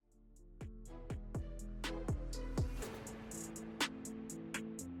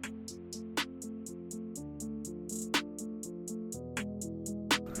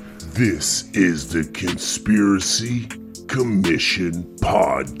This is the Conspiracy Commission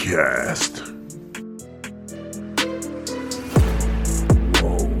Podcast.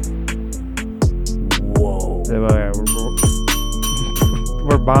 Whoa.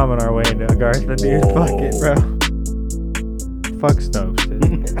 We're bombing our way into Garth, dude. Fuck it, bro. Fuck Snopes,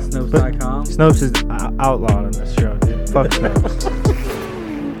 dude. Snopes.com. Snopes is outlawed on this show, dude. Fuck Snopes.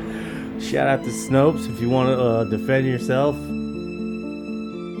 Shout out to Snopes if you want to defend yourself.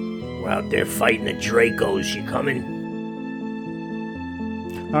 We're out there fighting the Dracos. You coming?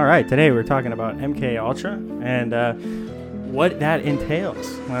 All right, today we're talking about MK Ultra and what that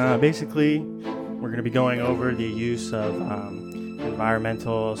entails. Basically, we're going to be going over the use of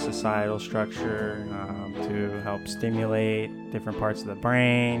environmental, societal structure to help stimulate different parts of the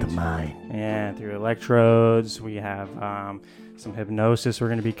brain. The mind. Yeah, through electrodes. We have some hypnosis we're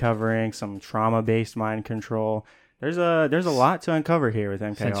going to be covering, some trauma-based mind control. There's a lot to uncover here with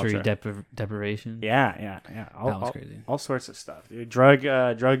MK Sensory Ultra. deprivation. Yeah. That was crazy. All sorts of stuff. Dude.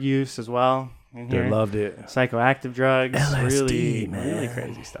 Drug use as well in here. They loved it. Psychoactive drugs. LSD, really, man. really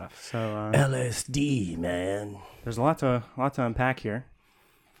crazy stuff. So LSD, man. there's a lot to unpack here.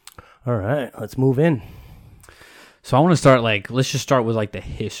 All right, let's move in. So I want to start let's just start with the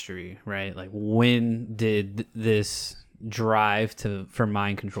history, right? Like when did this drive for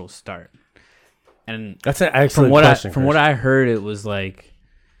mind control start? And That's an excellent question. From what I heard, it was World it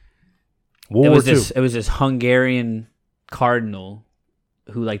War was II. this Hungarian cardinal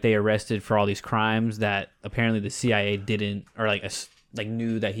who they arrested for all these crimes that apparently the CIA didn't, or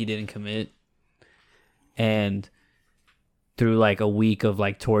knew that he didn't commit. And through a week of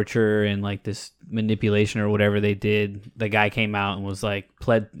torture and this manipulation or whatever they did, the guy came out and was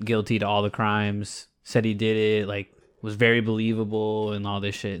pled guilty to all the crimes, said he did it, was very believable and all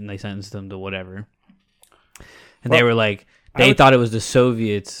this shit, and they sentenced him to whatever. And they were they thought it was the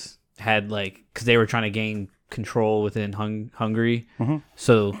Soviets had because they were trying to gain control within Hungary. Mm-hmm.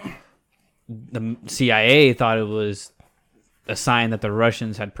 So the CIA thought it was a sign that the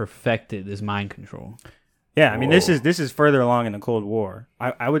Russians had perfected this mind control. Yeah, I mean this is further along in the Cold War.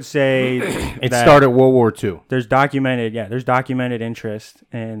 I would say It that started World War II. there's documented interest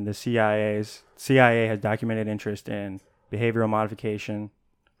in the CIA's. CIA has documented interest in behavioral modification,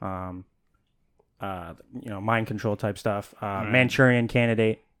 mind control type stuff, Manchurian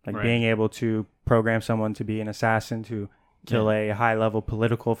Candidate, being able to program someone to be an assassin to kill a high level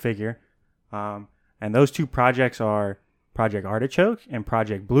political figure. And those two projects are Project Artichoke and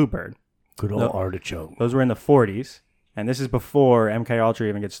Project Bluebird. Good old artichoke. Those were in the 40s, and this is before MK Ultra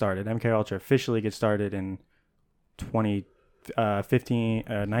even gets started. MK Ultra officially gets started in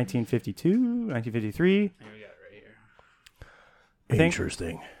 1952, 1953. Here we got it right here. I think.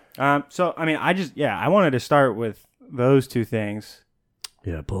 Interesting. So, I mean, I wanted to start with those two things.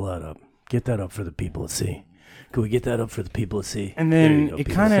 Yeah, pull that up. Get that up for the people to see. Can we get that up for the people to see? And There you then go, it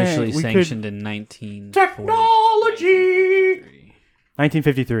people. kind of... Officially sanctioned in 1943. Technology!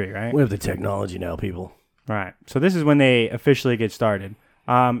 1953, right? We have the technology now, people. Right. So this is when they officially get started.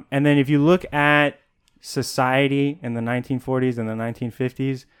 And then if you look at society in the 1940s and the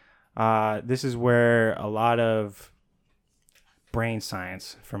 1950s, this is where a lot of brain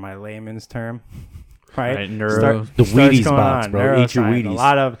science, for my layman's term, right? Neuro. The starts Wheaties going box, on. bro. Eat your Neuroscience,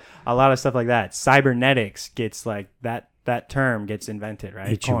 Wheaties. A lot of stuff like that. Cybernetics gets that term gets invented,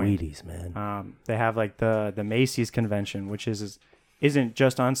 right? Eat your Coined. Wheaties, man. They have the Macy's convention, which isn't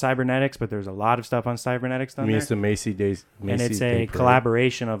just on cybernetics, but there's a lot of stuff on cybernetics done I mean, there. it's the Macy's Days. And it's a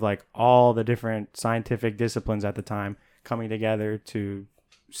collaboration of all the different scientific disciplines at the time coming together to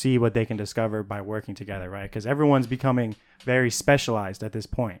see what they can discover by working together, right? Because everyone's becoming very specialized at this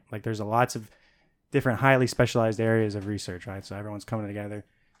point. There's lots of different highly specialized areas of research, right? So everyone's coming together.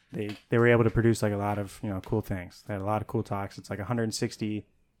 They were able to produce a lot of cool things. They had a lot of cool talks. It's 160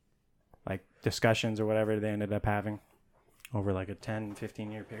 discussions or whatever they ended up having over a 10,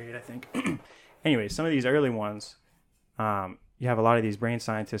 15 year period, I think. Anyway, some of these early ones, you have a lot of these brain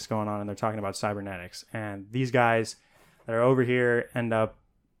scientists going on and they're talking about cybernetics. And these guys that are over here end up...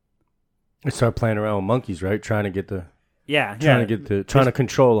 They start playing around with monkeys, right? Trying to Trying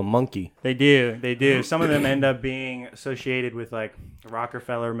control a monkey. They do. Some of them end up being associated with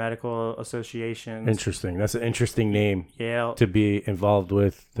Rockefeller Medical Association. Interesting. That's an interesting name Yale. to be involved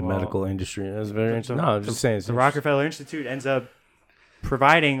with the medical industry. That's very interesting. No, I'm just saying. The Rockefeller Institute ends up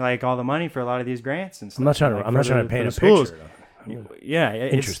providing all the money for a lot of these grants and stuff. I'm not trying to paint a schools. picture. Yeah,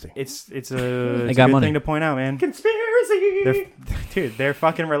 Interesting. It's a got good money. thing to point out, man. Conspiracy. They're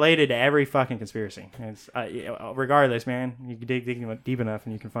fucking related to every fucking conspiracy. It's regardless, man. You can dig deep enough,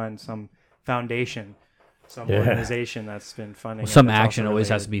 and you can find some foundation some Yeah. organization that's been funding. Some it that's action also always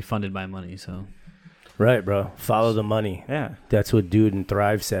has to related. be funded by money. So Right, bro. Follow the money. Yeah. That's what dude in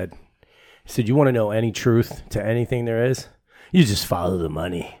Thrive said. He said, you want to know any truth to anything there is? You just follow the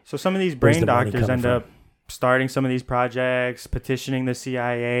money. So some of these Where's brain the money doctors coming end from? up starting some of these projects, petitioning the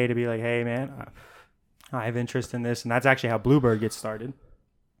CIA to be like, hey, man, I have interest in this. And that's actually how Bluebird gets started.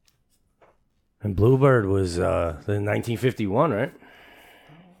 And Bluebird was in 1951, right?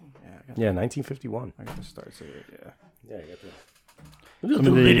 Yeah, 1951. I got the starts of it, yeah. Yeah, I got the Some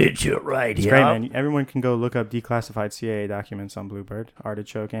of the- literature right It's here. great, man. Everyone can go look up declassified CIA documents on Bluebird,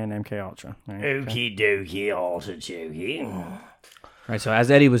 Artichoke, and MK Ultra. Right? Okie dokie, also chokey. right. So as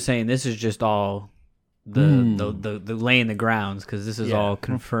Eddie was saying, this is just all the laying the grounds because this is Yeah. all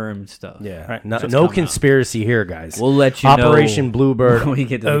confirmed stuff. Yeah, Right. no, So it's no coming out. conspiracy here, guys. We'll let you Operation know Bluebird, when we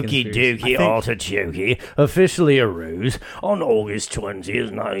get to the okie conspiracy. dokie, artichoke, officially arose on August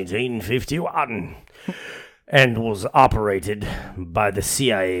 20th, 1951, and was operated by the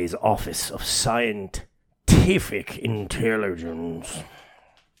CIA's Office of Scientific Intelligence.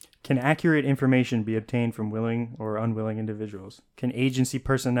 Can accurate information be obtained from willing or unwilling individuals? Can agency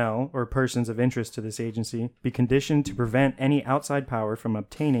personnel or persons of interest to this agency be conditioned to prevent any outside power from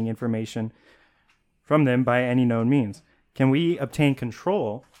obtaining information from them by any known means? Can we obtain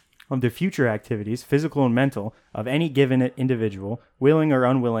control of the future activities, physical and mental, of any given individual, willing or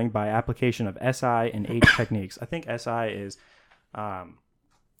unwilling, by application of SI and H techniques? I think SI is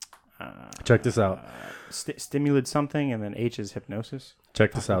Check this out. stimulated something, and then H is hypnosis.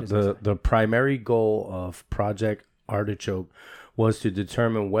 Check this out. The primary goal of Project Artichoke was to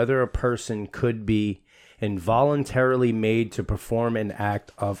determine whether a person could be involuntarily made to perform an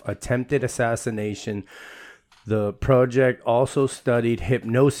act of attempted assassination. The project also studied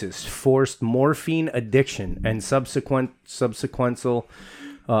hypnosis, forced morphine addiction, and subsequential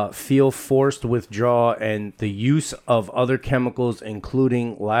feel forced withdrawal, and the use of other chemicals,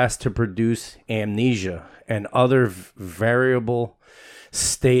 including last to produce amnesia and other variable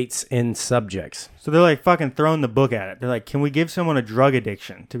states in subjects. So they're like fucking throwing the book at it. They're like, can we give someone a drug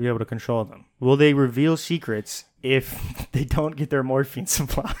addiction to be able to control them? Will they reveal secrets if they don't get their morphine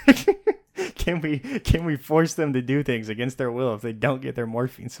supply? Can we force them to do things against their will if they don't get their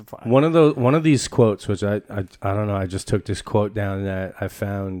morphine supply? One of these quotes, which I don't know, I just took this quote down that I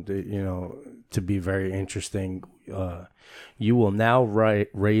found to be very interesting. You will now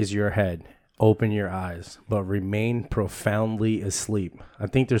raise your head, open your eyes, but remain profoundly asleep. I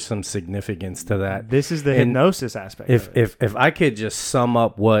think there's some significance to that. This is the And hypnosis aspect. of it. If I could just sum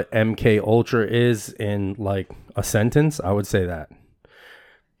up what MK Ultra is in like a sentence, I would say that.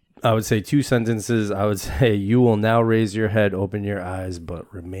 I would say two sentences. I would say, you will now raise your head, open your eyes,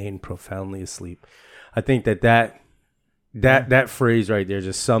 but remain profoundly asleep. I think that phrase right there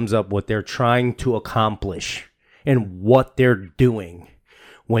just sums up what they're trying to accomplish and what they're doing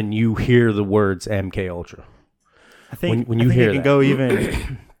when you hear the words MK Ultra. I think when I you think hear it can that. go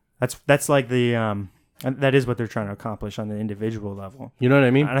even. That's like the that is what they're trying to accomplish on the individual level, You know what I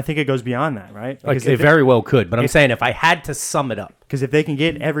mean? and I think it goes beyond that, right? Like Because they if very well could, but I'm saying if I had to sum it up, Because if they can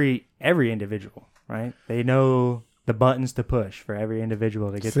get every individual, right? They know the buttons to push for every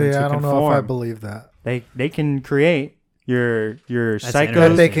individual to get them See, to I don't conform. know if I believe that. They can create your That's psycho That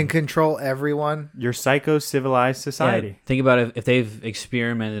they interesting. can control everyone. your psycho civilized society. Yeah, think about it. If they've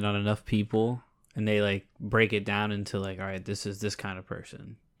experimented on enough people and they like break it down into like, all right, this is this kind of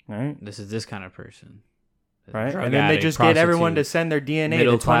person. Right? This is this kind of person. Right? Drug And then they addict, just get everyone to prostitute, send their DNA to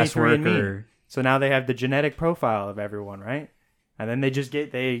middle class 23andMe. worker. So now they have the genetic profile of everyone, right? And then they just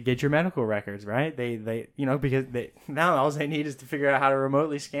get your medical records, right? They because now all they need is to figure out how to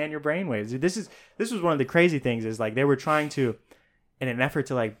remotely scan your brainwaves. This was one of the crazy things is like they were trying to, in an effort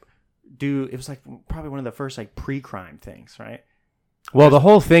to like it was like probably one of the first like pre-crime things, right? well, the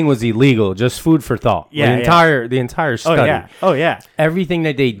whole thing was illegal. Just food for thought. Yeah, the entire study. Oh yeah. Everything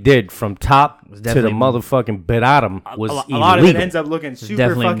that they did from top Was to the definitely- motherfucking bottom was a illegal. lot of it ends up looking super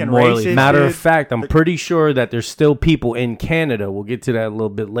definitely fucking morally racist. Matter dude. of fact, I'm pretty sure that there's still people in Canada, we'll get to that a little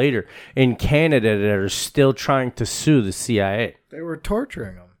bit later, in Canada that are still trying to sue the CIA. They were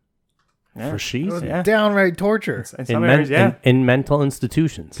torturing them. Yeah. For It she's was Yeah. downright torture. In in, some areas, yeah. in mental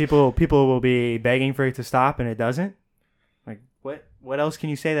institutions. People will be begging for it to stop and it doesn't. Like what else can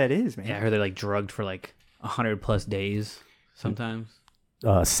you say that is, man? Yeah, I heard they're like drugged for like 100+ days sometimes.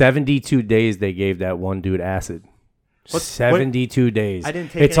 72 days they gave that one dude acid. 72 days. I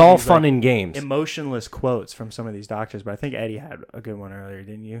didn't take It's any of all these, fun like, and games. Emotionless quotes from some of these doctors, but I think Eddie had a good one earlier,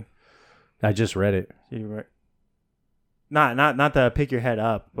 didn't you? I just read it. You were not the pick your head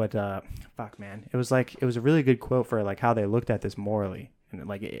up, but fuck man, it was a really good quote for like how they looked at this morally, and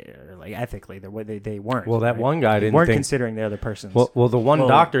like ethically, they weren't. Well, that right? one guy They didn't weren't think. considering the other person's. Well, the one Well-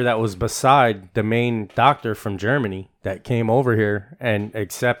 doctor that was beside the main doctor from Germany that came over here and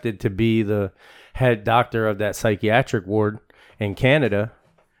accepted to be the head doctor of that psychiatric ward in Canada,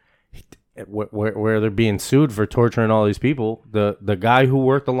 where they're being sued for torturing all these people. The guy who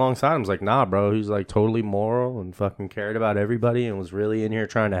worked alongside him was like, nah, bro, he's like totally moral and fucking cared about everybody and was really in here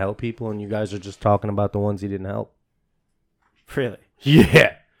trying to help people. And you guys are just talking about the ones he didn't help. really,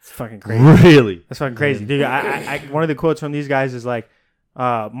 Yeah, it's fucking crazy. really. That's fucking crazy, dude. I one of the quotes from these guys is like,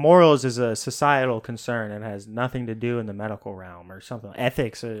 morals is a societal concern and has nothing to do in the medical realm or something.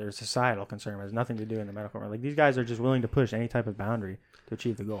 Ethics or societal concern has nothing to do in the medical realm. Like these guys are just willing to push any type of boundary to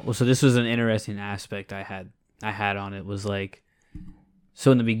achieve the goal. Well, so this was an interesting aspect I had on it was like,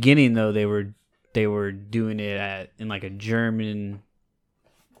 so in the beginning though they were doing it in like a German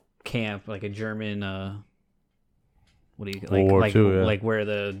camp, like a German what do you World War like II, yeah. like where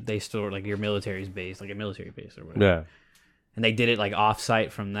they store like your military's base, like a military base or whatever. Yeah. And they did it like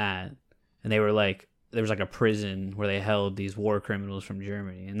off-site from that, and they were like there was like a prison where they held these war criminals from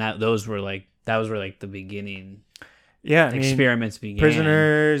Germany, and that was where like the beginning Yeah, I mean, experiments began.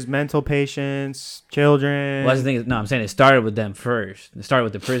 prisoners, mental patients, children. Well, that's the thing. No, I'm saying it started with them first. It started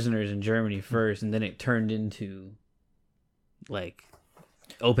with the prisoners in Germany first, and then it turned into like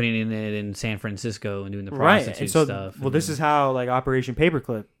opening it in San Francisco and doing the Right. prostitute And so, stuff. well, and this then- is how like Operation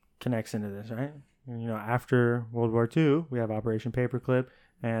Paperclip connects into this, right? You know, after World War II, we have Operation Paperclip,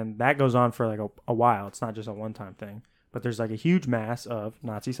 and that goes on for like a while. It's not just a one-time thing, but there's like a huge mass of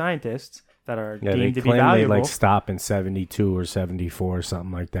Nazi scientists that are Yeah, they deemed to be claim they valuable. like stop in 72 or 74 or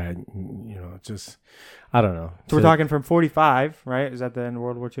something like that. You know, it's just, I don't know. So we're talking from 45, right? Is that the end of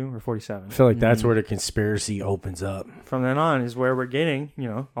World War II or 47? I feel like that's where the conspiracy opens up. From then on is where we're getting, you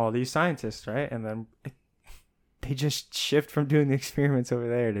know, all these scientists, right? And then they just shift from doing the experiments over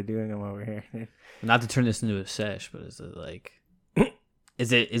there to doing them over here. not to turn this into a sesh, but is it like,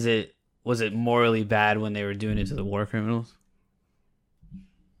 was it morally bad when they were doing it to the war criminals,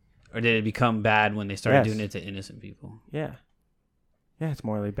 or did it become bad when they started Yes. doing it to innocent people Yeah. Yeah, it's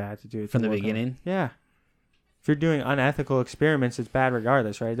morally bad to do it. to from the war beginning? criminals. Yeah. If you're doing unethical experiments, it's bad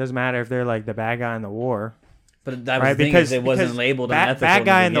regardless, right? It doesn't matter if they're like the bad guy in the war. But that was Right? the thing, is it wasn't labeled unethical. Bad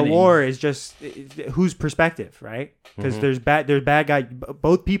guy in the beginning. war is just whose perspective, right? Because there's bad guy.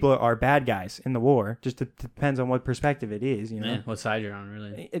 Both people are bad guys in the war. Just depends on what perspective it is, you know. Yeah, what side you're on,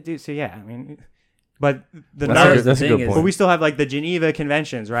 really? So yeah, I mean, but the That's numbers. that's a thing good is- point. But we still have like the Geneva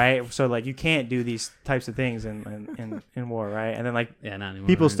Conventions, right? So like you can't do these types of things in war, right? And then like Yeah, not anymore.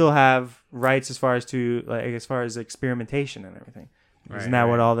 people right? still have rights as far as experimentation and everything. Right, Isn't that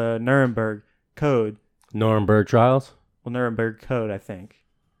what right. all the Nuremberg Code? Nuremberg trials? Well, Nuremberg Code, I think,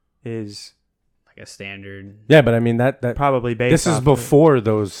 is like a standard? Yeah, but I mean, that probably based. this is off of- before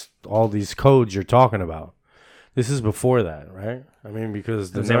all these codes you're talking about. This is before that, right? I mean,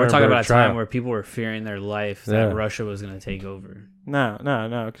 because the They were talking Nuremberg about a trial. time where people were fearing their life that Yeah. Russia was going to take over. No,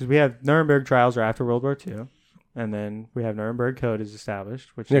 because we have Nuremberg trials are after World War II, and then we have Nuremberg Code is established,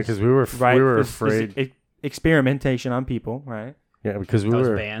 which Yeah, is because we were this afraid. experimentation on people, right? Yeah, because That was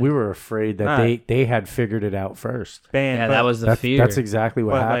banned. we were afraid that Ah. they had figured it out first. Banned, Yeah, but- that was the That's, fear. that's exactly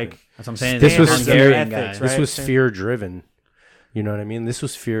what but, happened. like, That's what I'm saying. This The was Hungarian standard guy. ethics, This right? was fear driven. You know what I mean? This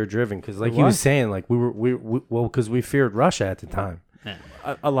was fear driven because, like It he was was. saying, like because we feared Russia at the time.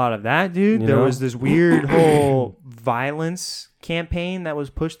 a lot of that, dude. You There know? was this weird whole violence campaign that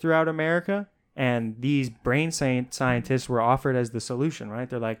was pushed throughout America, and these brain scientists were offered as the solution, right?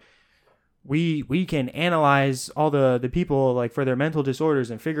 They're like, we can analyze all the people like for their mental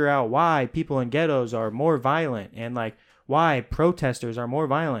disorders and figure out why people in ghettos are more violent and like why protesters are more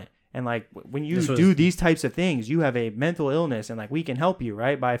violent. And like when you This was- do these types of things, you have a mental illness, and like we can help you,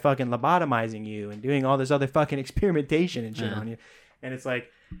 right, by fucking lobotomizing you and doing all this other fucking experimentation and shit Yeah. on you. And it's like,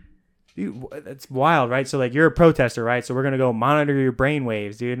 dude, that's wild, right? So like you're a protester, right? So we're gonna go monitor your brain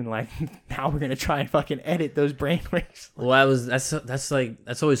waves, dude, and like now we're gonna try and fucking edit those brain waves. Well, that's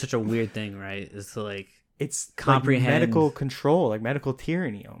always such a weird thing, right? Is to like, It's Comprehend. like medical control, like medical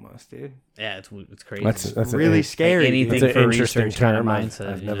tyranny, almost, dude. yeah, it's crazy. That's Really a, scary. anything dude. That's an for interesting research kind of term. mindset,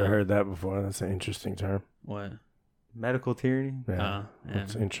 I've you never know? heard that before. That's an interesting term. What? Medical tyranny. Yeah, Yeah.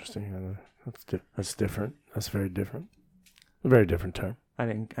 that's interesting. That's different. That's very different. A very different term. I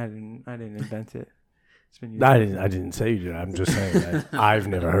didn't invent it. It's been used. I didn't say you did. I'm just saying that I've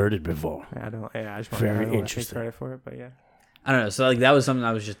never heard it before. I don't. Yeah, I just Very want to take interesting. credit for it, but yeah. I don't know. So like that was something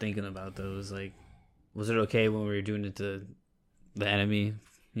I was just thinking about though. Was like, was it okay when we were doing it to the enemy?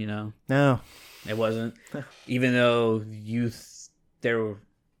 You know, No. it wasn't. Even though there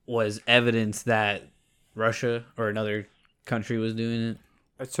was evidence that Russia or another country was doing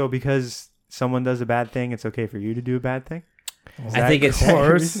it. So because someone does a bad thing, it's okay for you to do a bad thing? Is I that think it's Of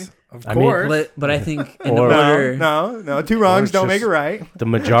course. Of I mean, course. but I think in the Or- border, No. Two wrongs it's don't make just- it right. The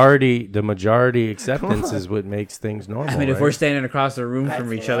majority acceptance is what makes things normal. I mean, if right? we're standing across the room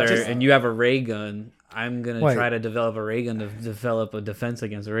from each other just- and you have a ray gun, I'm gonna Wait. try to develop a ray gun to develop a defense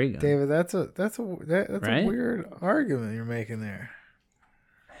against a ray gun. David, that's a Right? weird argument you're making there.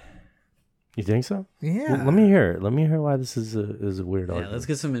 You think so? Yeah. Well, let me hear it. Let me hear why this is a weird Yeah, argument. let's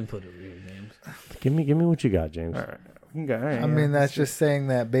get some input over here, James. Give me what you got, James. All right. We can go. All right, I mean, that's just saying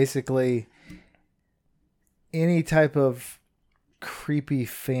that basically any type of creepy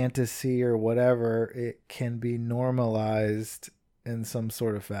fantasy or whatever, it can be normalized in some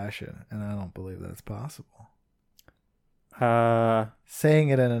sort of fashion. And I don't believe that's possible. Saying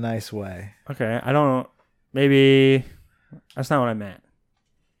it in a nice way. Okay. I don't. Maybe that's not what I meant.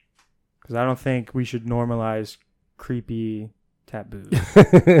 Because I don't think we should normalize creepy taboos.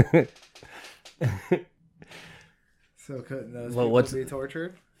 So couldn't those Well, people what's- be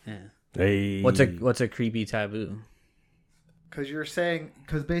tortured? Yeah. Hey. What's a creepy taboo?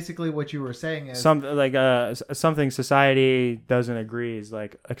 Because basically what you were saying is Something society doesn't agree is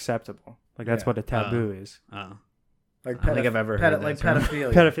like acceptable. Like that's Yeah. what a taboo is. Oh, like I don't think I've ever heard that like term.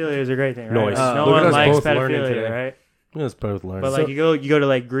 pedophilia. Pedophilia is a great thing, right? Noise. No Look at one us likes both learning pedophilia, today. right? Let's both learn. But like you go to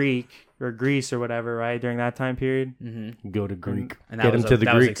like Greek or Greece or whatever, right? During that time period, mm-hmm. Go to Greek. And that Get was him to the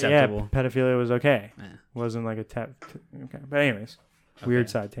that was Greek. acceptable. yeah, pedophilia was okay. Yeah. Wasn't like a okay. But anyways, weird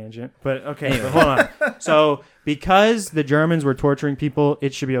side tangent. But okay, Anyway. but hold on. So because the Germans were torturing people,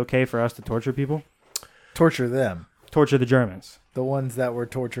 it should be okay for us to torture people. Torture them. Torture the Germans. The ones that were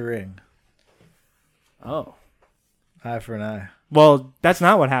torturing. Oh. Eye for an eye. Well, that's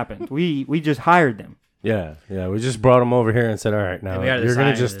not what happened. We just hired them. Yeah. We just brought him over here and said, "All right, now And we are the you're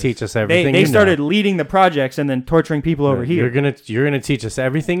gonna just scientists. teach us everything." They you started know. leading the projects and then torturing people over here. You're gonna teach us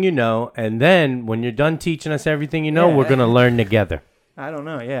everything you know, and then when you're done teaching us everything you know, Yeah. we're gonna learn together. I don't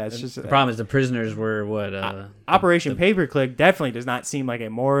know. Yeah, it's just The problem is the prisoners were what? Operation Paperclip definitely does not seem like a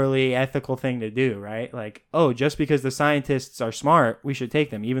morally ethical thing to do, right? Like, oh, just because the scientists are smart, we should take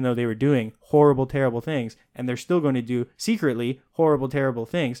them, even though they were doing horrible, terrible things, and they're still going to do secretly horrible, terrible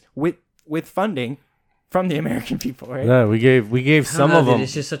things with funding from the American people, right? Yeah, we gave some of them.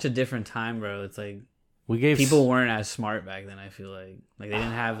 It's just such a different time, bro. It's like We gave people weren't as smart back then. I feel like they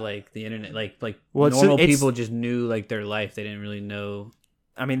didn't have like the internet. Like Well, normal it's- people just knew like their life. They didn't really know.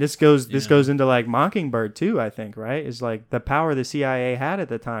 I mean, this goes You know. goes into like Mockingbird too. I think, right? Is like the power the CIA had at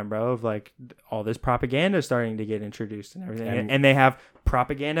the time, bro. Of like all this propaganda starting to get introduced and everything, and they have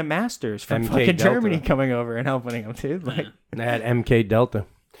propaganda masters from MK fucking Delta. Germany coming over and helping them, dude. Like, They had MK Delta.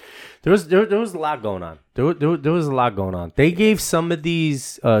 There was a lot going on. There was a lot going on. They gave some of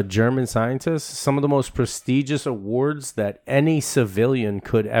these German scientists some of the most prestigious awards that any civilian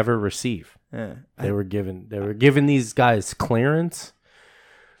could ever receive. yeah. They were giving these guys clearance.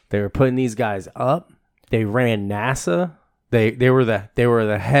 They were putting these guys up. They ran NASA. They were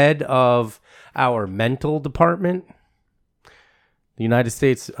the head of our mental department. The United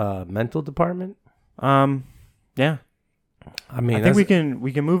States mental department. Yeah. I mean, I think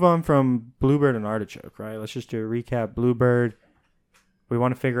we can move on from Bluebird and Artichoke, right? Let's just do a recap. Bluebird, we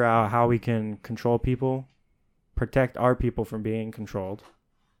want to figure out how we can control people, protect our people from being controlled.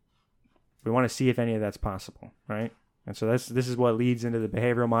 We want to see if any of that's possible, right? And so this is what leads into the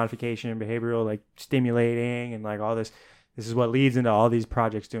behavioral modification, behavioral like stimulating, and like all this. This is what leads into all these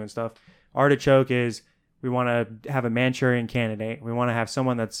projects doing stuff. Artichoke is we want to have a Manchurian candidate. We want to have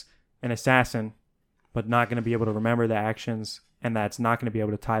someone that's an assassin, but not going to be able to remember the actions, and that's not going to be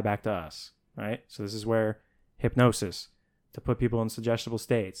able to tie back to us, right? So this is where hypnosis, to put people in suggestible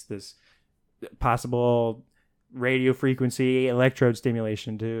states, this possible radio frequency electrode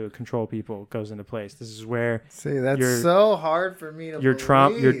stimulation to control people goes into place. This is where See, that's Your- so hard for me to your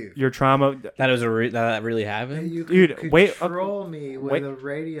trauma, believe. your trauma. That really That happened. you Dude, could wait, control me with wait. a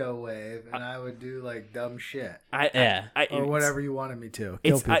radio wave, and I would do like dumb shit Yeah. or whatever you wanted me to.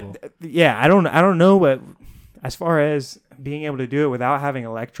 Kill It's people. I don't know what, as far as being able to do it without having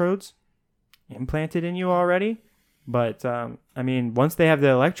electrodes implanted in you already, but I mean, once they have the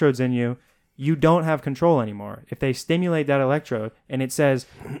electrodes in you, you don't have control anymore. If they stimulate that electrode and it says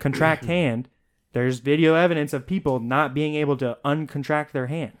contract hand, there's video evidence of people not being able to uncontract their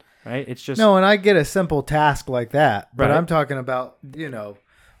hand, right? It's just No, and I get a simple task like that, but Right. I'm talking about,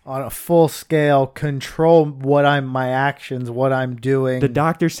 on a full scale, control my actions, what I'm doing. the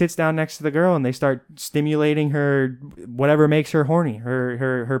doctor sits down next to the girl and they start stimulating her, whatever makes her horny,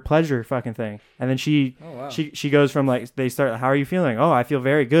 her pleasure fucking thing. And then she goes from like, they start, how are you feeling? Oh, I feel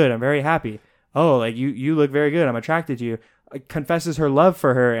very good. I'm very happy. oh, like you look very good. I'm attracted to you. Confesses her love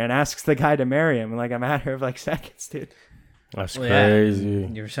for her and asks the guy to marry him in like a matter of like seconds, dude. That's Well, yeah, crazy.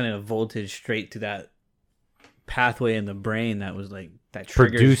 You're sending a voltage straight to that pathway in the brain that was like that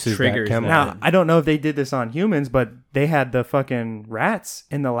Produces that triggers chemical. Now, I don't know if they did this on humans, but they had the fucking rats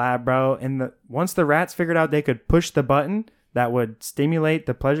in the lab, bro. And once the rats figured out they could push the button that would stimulate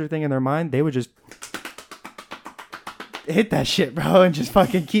the pleasure thing in their mind, they would just hit that shit, bro, and just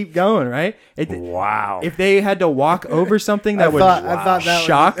fucking keep going, right? Wow. If they had to walk over something that I would thought that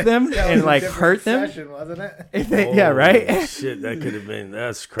shock was, them that was and a like different hurt them, session, wasn't it? if they, yeah, right. Holy shit, that could have been.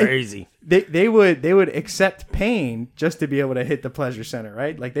 That's crazy. They would accept pain just to be able to hit the pleasure center,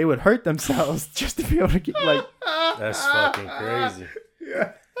 right? Like they would hurt themselves just to be able to get like. That's fucking crazy.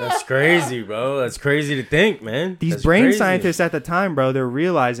 That's crazy, bro. That's crazy to think, man. These That's brain crazy. scientists at the time, bro, they're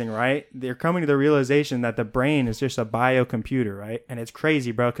realizing, right? They're coming to the realization that the brain is just a biocomputer, right? And it's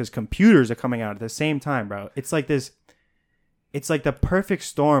crazy, bro, because computers are coming out at the same time, bro. It's like this, it's like the perfect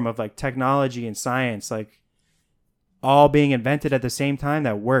storm of like technology and science, like all being invented at the same time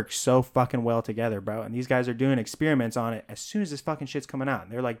that works so fucking well together, bro. And these guys are doing experiments on it as soon as this fucking shit's coming out.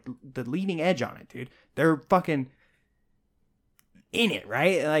 And they're like the leading edge on it, dude. They're fucking in it,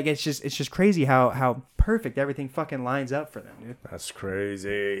 right? Like it's just crazy how perfect everything fucking lines up for them, dude. That's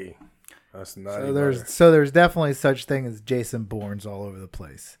crazy. That's not. So there's definitely such thing as Jason Bournes all over the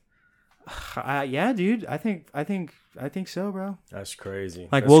place. Yeah, dude. I think so, bro. That's crazy.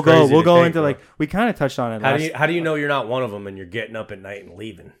 Like That's we'll crazy to go think, into bro. like we kind of touched on it. How do you know you're not one of them and you're getting up at night and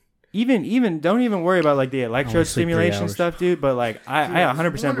leaving? Even don't even worry about like the electro sleep 3 stimulation hours. stuff, dude. But like I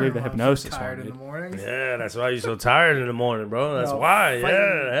 100% believe the hypnosis Tired one, in the dude. mornings. Yeah, that's why you're so tired in the morning, bro. That's No, why. fighting.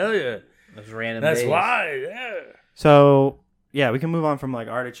 Yeah, hell yeah. Those random That's days. why. Yeah. So yeah, we can move on from like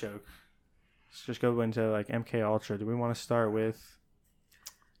Artichoke. Let's just go into like MK Ultra. Do we want to start with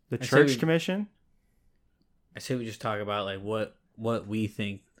the I say Church we- Commission? I say we just talk about like what we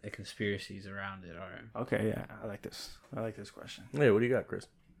think the conspiracies around it are. Okay, yeah, I like this. I like this question. Hey, what do you got, Chris?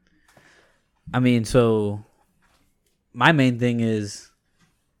 I mean, so my main thing is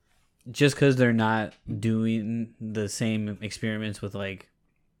just because they're not doing the same experiments with like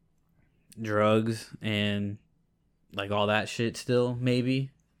drugs and like all that shit still,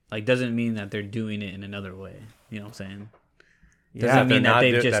 maybe, like doesn't mean that they're doing it in another way. You know what I'm saying? Doesn't mean that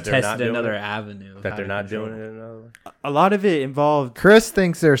they've just tested another avenue. of That how they're to not control doing it another way. A lot of it involved. Chris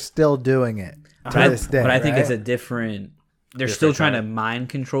thinks they're still doing it to But this day. I think right? it's a different. They're Different still trying kind. to mind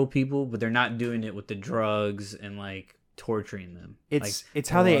control people, but they're not doing it with the drugs and like torturing them. It's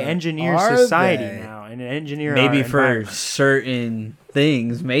how they Or engineer are society they? now and engineer Like, maybe our for environment. certain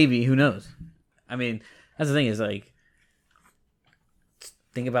things, maybe who knows? I mean, that's the thing is like,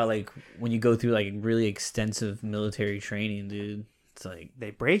 think about like when you go through like really extensive military training, dude. It's like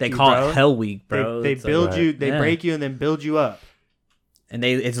They break they you, call bro. it Hell Week, bro. They It's build like, you. They yeah. break you and then build you up. and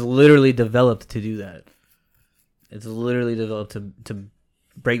it's literally developed to do that. It's literally developed to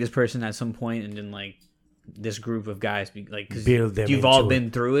break this person at some point, and then like this group of guys be like, because Build them you've all into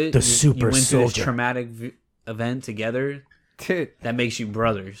been through it. the You super went through this soldier. traumatic event together. Dude, That makes you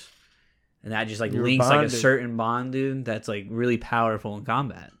brothers, and that just like You're links like a bonded. certain bond, dude. That's like really powerful in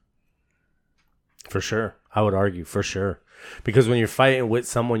combat. For sure. I would argue, for sure. Because when you're fighting with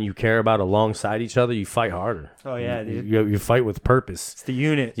someone you care about alongside each other, you fight harder. Oh, yeah, dude. You fight with purpose. it's the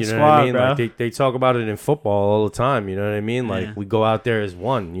unit, You the know squad, what I mean? bro. Like they talk about it in football all the time. You know what I mean? Like Yeah. we go out there as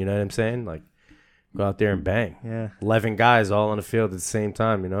one. You know what I'm saying? Like go out there and bang. yeah, 11 guys all on the field at the same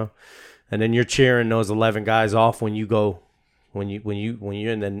time. You know, and then you're cheering those 11 guys off when you go, when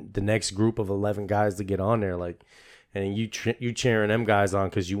you're in the next group of 11 guys to get on there. Like, and you cheering them guys on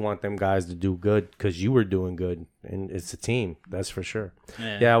because you want them guys to do good because you were doing good, and it's a team. That's for sure.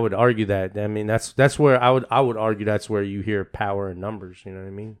 Yeah, I would argue that. I mean, that's where I would argue that's where you hear power in numbers. You know what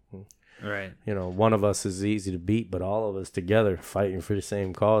I mean? Right. You know, one of us is easy to beat, but all of us together fighting for the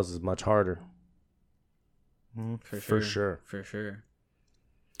same cause is much harder. For For sure. sure. For sure.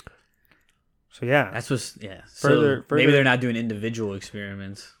 so yeah, That's what's yeah. Further- so maybe further- they're not doing individual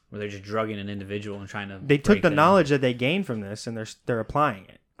experiments where they're just drugging an individual and trying to. they took break the them. knowledge that they gained from this and they're applying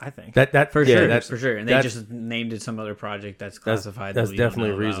it. I think. That For yeah, sure, that's for sure, and they that's- just named it some other project that's That's, classified. that's that we don't definitely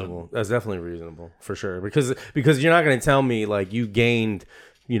know about. reasonable. That's definitely reasonable for sure. Because you're not going to tell me like you gained,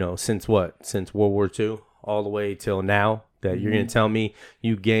 since World War II all the way till now That you're going to tell me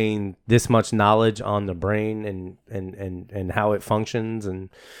you gain this much knowledge on the brain and how it functions and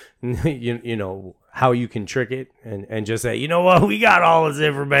you know how you can trick it and just say, you know what, we got all this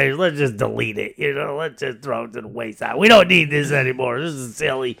information, let's just delete it, let's just throw it to the wayside. We don't need this anymore. This is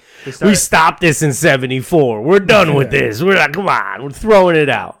silly. We stopped this in 74. We're done with this. We're like, come on, we're throwing it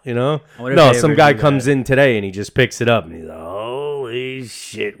out, No, some guy comes in today and he just picks it up and he's like, holy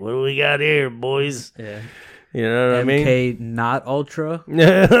shit, what do we got here, boys? Yeah. You know what I mean? MK not ultra.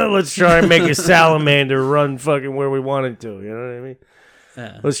 Let's try and make a salamander run fucking where we want it to. You know what I mean?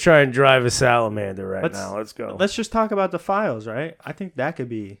 Yeah. Let's try and drive a salamander now. Let's go. Let's just talk about the files, right? I think that could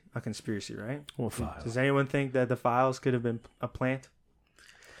be a conspiracy, right? What files? Does anyone think that the files could have been a plant?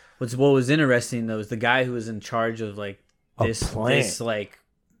 What was interesting though is the guy who was in charge of like this like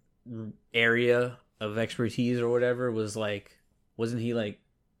area of expertise or whatever was like, wasn't he like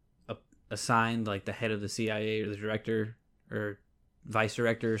assigned like the head of the CIA or the director or vice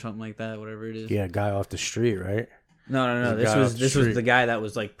director or something like that, whatever it is? Yeah, guy off the street, right? No. This was the guy that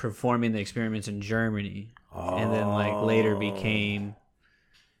was like performing the experiments in Germany, and then like later became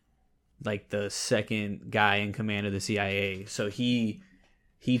like the second guy in command of the CIA. So he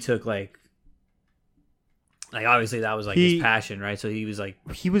took like obviously that was like his passion, right? So he was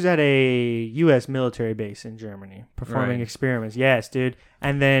at a U.S. military base in Germany performing experiments. Yes, dude.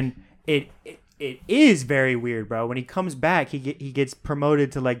 And then it is very weird, bro. When he comes back, he gets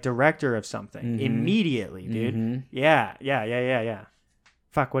promoted to like director of something immediately, dude. Mm-hmm. Yeah.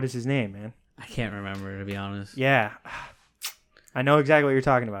 Fuck, what is his name, man? I can't remember, to be honest. Yeah. I know exactly what you're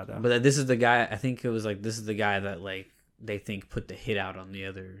talking about, though. But this is the guy. I think it was like this is the guy that like they think put the hit out on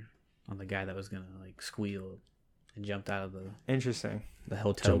the guy that was gonna like squeal and jumped out of the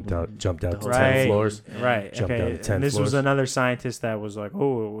hotel. Jumped out to 10 Right. floors. Right. Jumped Okay. out to 10 And this was floors. another scientist that was like,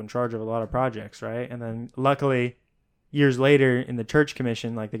 in charge of a lot of projects, right? And then luckily, years later in the Church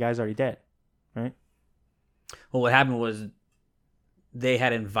Commission, like the guy's already dead, right? Well, what happened was they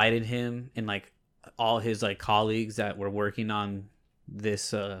had invited him and like all his like colleagues that were working on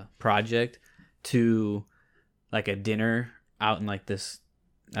this project to like a dinner out in like this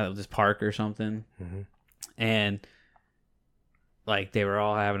park or something. Mhm. And like they were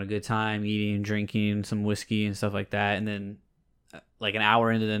all having a good time eating, drinking some whiskey and stuff like that. And then like an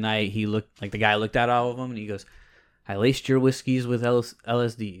hour into the night, the guy looked at all of them and he goes, I laced your whiskeys with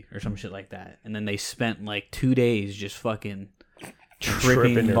LSD or some shit like that. And then they spent like 2 days just fucking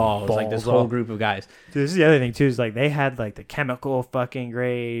tripping their balls like this balls whole off. group of guys. Dude, this is the other thing too. Is like they had like the chemical fucking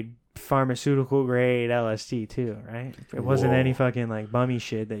grade, pharmaceutical grade LSD too, right? It wasn't Whoa. any fucking like bummy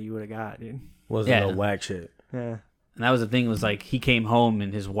shit that you would have got, dude. Wasn't Yeah. no whack shit. Yeah. And that was the thing, was like he came home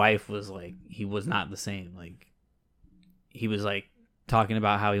and his wife was like, he was not the same. Like he was like talking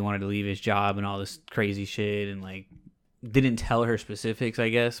about how he wanted to leave his job and all this crazy shit, and like didn't tell her specifics, I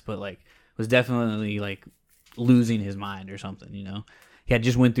guess, but like was definitely like losing his mind or something, He had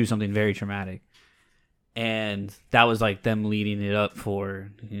just went through something very traumatic. And that was like them leading it up for,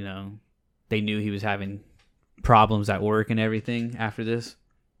 they knew he was having problems at work and everything after this.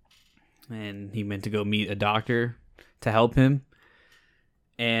 And he meant to go meet a doctor to help him.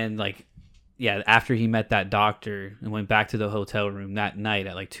 And like, yeah, after he met that doctor and went back to the hotel room that night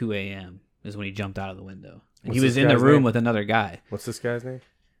at like 2 a.m. is when he jumped out of the window. And What's he was this in the guy's room name? with another guy. What's this guy's name?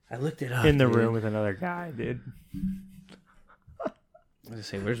 I looked it up. In the dude. room with another guy, dude. I was gonna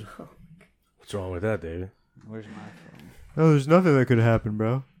say, where's What's wrong with that, David? my phone? Oh, there's nothing that could happen,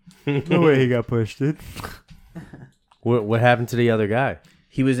 bro. No way he got pushed, dude. What happened to the other guy?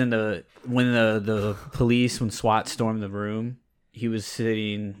 He was when the police, when SWAT stormed the room, he was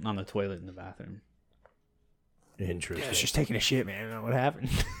sitting on the toilet in the bathroom. Interesting. Yeah, just taking a shit, man. I don't know what happened.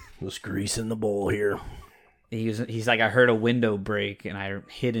 Let's grease in the bowl here. He's like, I heard a window break and I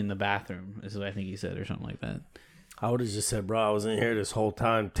hid in the bathroom, is what I think he said, or something like that. I would have just said, bro, I was in here this whole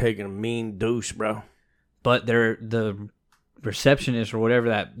time taking a mean douche, bro. But the receptionist or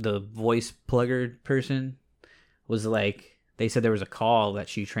whatever, the voice plugger person was like, they said there was a call that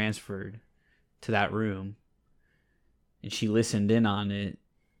she transferred to that room and she listened in on it,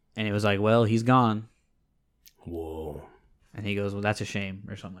 and it was like, well, he's gone. Whoa. And he goes, well, that's a shame,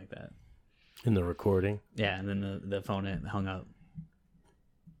 or something like that. In the recording? Yeah, and then the phone hung up.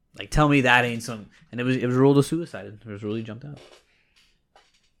 Like, tell me that ain't some... And it was ruled a suicide. It was really jumped out.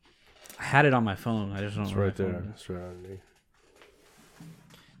 I had it on my phone. I just don't It's know. right there. It's right underneath.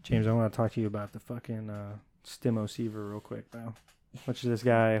 James, I want to talk to you about the fucking Stimoceiver real quick, bro. Which is this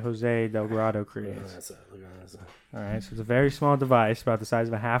guy, Jose Delgado, creates. Look at that. All right, so it's a very small device about the size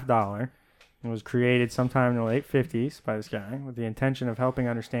of a $50. It was created sometime in the late 50s by this guy with the intention of helping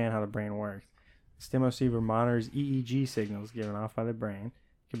understand how the brain works. Stimoceiver monitors EEG signals given off by the brain.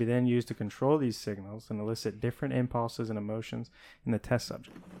 It can be then used to control these signals and elicit different impulses and emotions in the test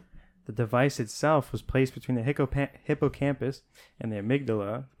subject. The device itself was placed between the hippocampus and the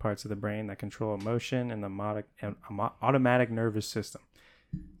amygdala, parts of the brain that control emotion and the automatic nervous system.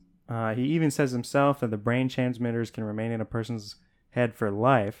 He even says himself that the brain transmitters can remain in a person's head for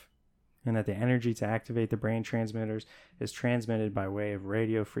life, and that the energy to activate the brain transmitters is transmitted by way of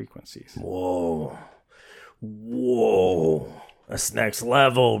radio frequencies. Whoa. That's next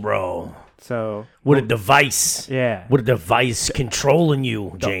level, bro. So, What a device. yeah. What a device controlling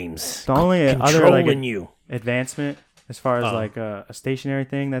you, James. The only other Controlling you. advancement as far as like a stationary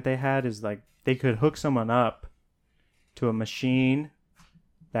thing that they had is like they could hook someone up to a machine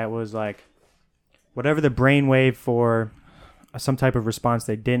that was like whatever the brainwave for some type of response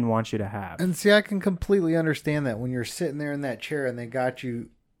they didn't want you to have. And see, I can completely understand that when you're sitting there in that chair and they got you,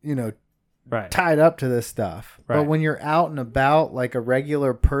 Right. tied up to this stuff. Right. But when you're out and about like a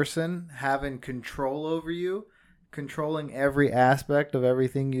regular person having control over you, controlling every aspect of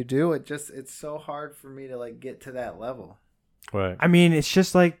everything you do, it's so hard for me to like get to that level. Right. I mean, it's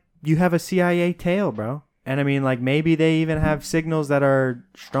just like you have a CIA tail, bro. And I mean, like maybe they even have signals that are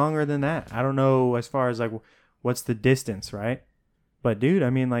stronger than that. I don't know as far as like what's the distance, right? But dude,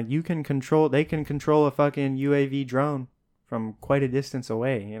 I mean, like they can control a fucking UAV drone from quite a distance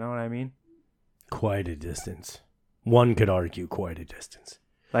away. You know what I mean? Quite a distance. One could argue quite a distance.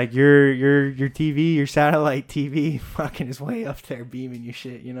 Like your TV, your satellite TV fucking is way up there beaming you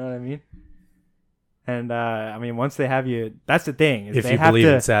shit, you know what I mean? And I mean once they have you, that's the thing. Is If they you have believe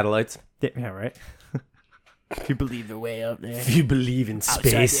to, in satellites. yeah, right. If you believe they're way up there. If you believe in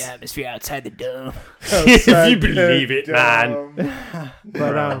space. atmosphere, outside the dome. If you believe it, man.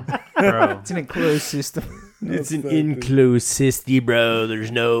 But Bro. it's an enclosed system. It's an enclosed system, bro.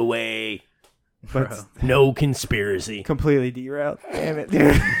 There's no way. But No conspiracy. completely derailed. Damn it,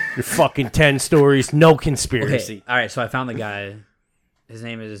 dude. You're fucking 10 stories. No Okay. conspiracy. All right. So I found the guy. His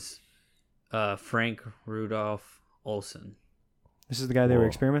name is Frank Rudolph Olson. This is the guy they were Whoa.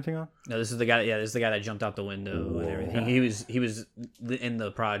 experimenting on? No, this is the guy. Yeah, this is the guy that jumped out the window and everything. He was in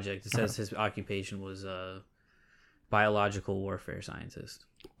the project. It says his occupation was biological warfare scientist.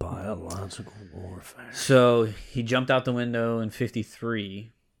 Biological warfare. So he jumped out the window in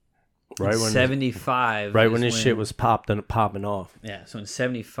 1953. Right In when 1975. right is when his shit was popping off. Yeah. So in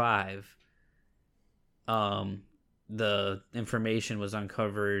 1975, the information was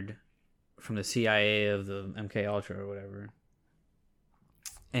uncovered from the CIA of the MK Ultra or whatever.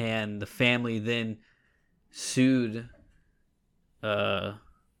 And the family then sued.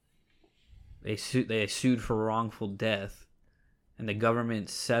 They sued for wrongful death, and the government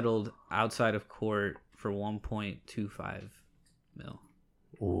settled outside of court for 1.25 mil.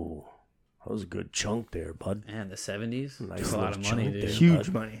 Ooh, that was a good chunk there, bud. And the 70s, Nice took a lot of little money, chunk dude. there. Huge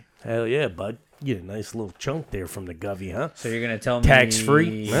bud. money. Hell yeah, bud. You get a nice little chunk there from the Govy, huh? So you're gonna tell me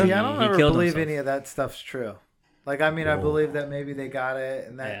Tax-free? See, I don't he ever killed believe himself. any of that stuff's true. Like, I mean, I Whoa. believe that maybe they got it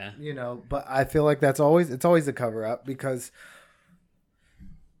and that, Yeah. but I feel like it's always a cover up because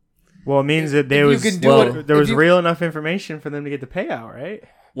Well, it means that if there you was can do it- there if was you- real enough information for them to get the payout, right?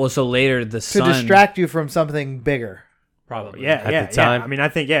 Well, so later the to son distract you from something bigger. probably Yeah, At yeah, the time. yeah. I mean, I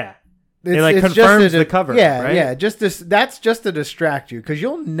think yeah. It's, like, it's just confirms a- the cover, Yeah, right? yeah. Just this. That's just to distract you because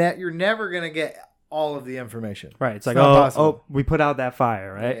you're never gonna get all of the information. Right. It's like, not possible. oh, we put out that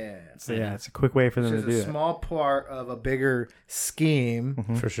fire, right? Yeah. So yeah, it's a quick way for It's them to just do a that. small part of a bigger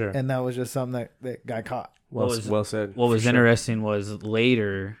scheme, For sure. and that was just something that got caught. Well, What was- well said. What was For sure. interesting was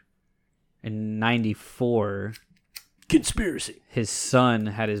later in 94, Conspiracy. his son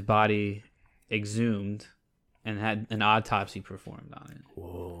had his body exhumed and had an autopsy performed on it.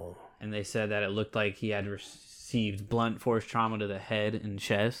 Whoa. And they said that it looked like he had received blunt force trauma to the head and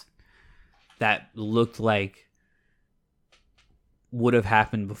chest that looked like would have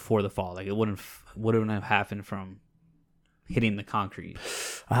happened before the fall. Like it wouldn't have happened from hitting the concrete.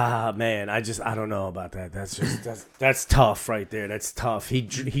 Ah, man, I don't know about that. That's tough right there. That's tough.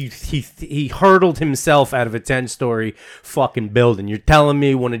 He hurdled himself out of a 10-story fucking building. You're telling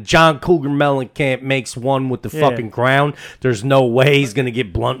me when a John Cougar Mellencamp makes one with the fucking ground, there's no way he's gonna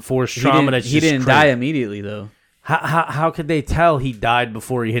get blunt force trauma? He didn't die immediately though. How could they tell he died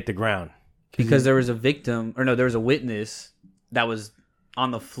before he hit the ground? Because there was a victim, or no, there was a witness that was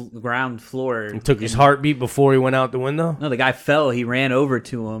on the ground floor. He took his heartbeat before he went out the window. No, the guy fell. He ran over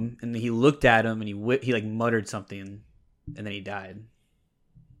to him, and he looked at him, and he like muttered something, and then he died.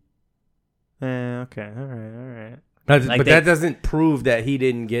 Okay. All right. But Like that doesn't prove that he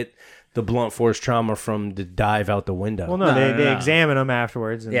didn't get the blunt force trauma from the dive out the window. Well, no, No, they no. examine them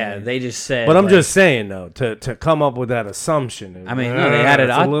afterwards. And Yeah, they just said. but I'm like- just saying though, to come up with that assumption. I mean, no, they had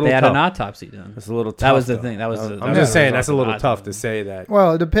it's a little they had an tough. autopsy done. It's a little tough. That was the though. thing. That was the- that I'm was just the saying result that's a of little autopsy. tough to say that.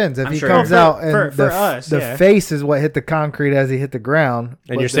 Well, it depends. If I'm he sure- comes For- out and for us, the yeah. face is what hit the concrete as he hit the ground, And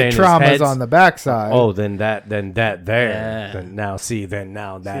but you're the saying his trauma's head's- on the backside. Oh, then that there. Yeah. Then now that See?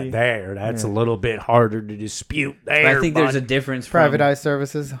 there. That's a Yeah. little bit harder to dispute there. But I think there's a bud. difference. From, Private eye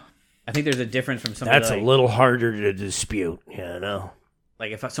services. I think there's a difference from somebody That's like, a little harder to dispute, you know.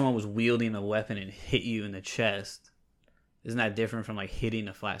 like if someone was wielding a weapon and hit you in the chest. Isn't that different from like hitting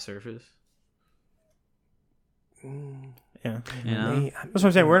a flat surface? Yeah. You know? That's what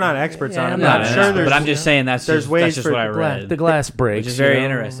I'm saying. We're not experts on it. I'm but not I'm sure there's. but I'm just saying that's there's just, ways that's just for what I the read. The glass breaks, Which is very you know?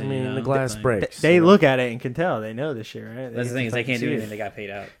 interesting, I mean, you know? the glass Like, breaks. They you know? look at it and can tell. They know this shit, right? That's the thing is they can't do see it. anything. They got paid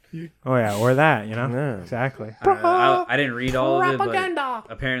out. Oh yeah, or that, you know. Yeah. Exactly. I didn't read all of it, but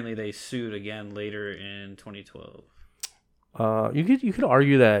apparently they sued again later in 2012. You could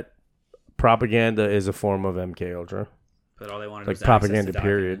argue that propaganda is a form of MK Ultra, But all they wanted like was access to propaganda.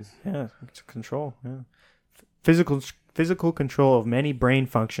 Period. documents. Yeah, it's control. Yeah. Physical control of many brain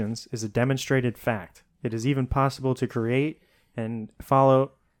functions is a demonstrated fact. It is even possible to create and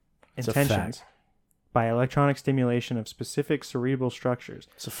follow It's a intentions fact. by electronic stimulation of specific cerebral structures.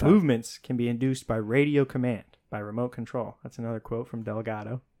 It's a fact. Movements can be induced by radio command, by remote control. That's another quote from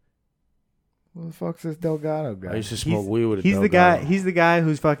Delgado. Who the fuck's this Delgado I guy? used to smoke weed with a He's the Delgado. guy. He's the guy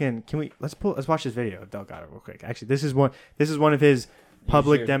who's fucking. Let's watch this video of Delgado real quick. Actually, this is one of his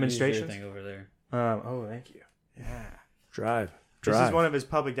public Use your demonstrations. thing over there. Oh, thank you. Yeah. Drive. This is one of his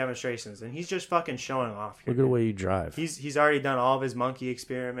public demonstrations, and he's just fucking showing off. Here. Look at the way you drive. He's already done all of his monkey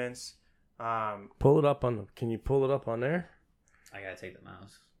experiments. Pull it up on. Can you pull it up on there? I gotta take the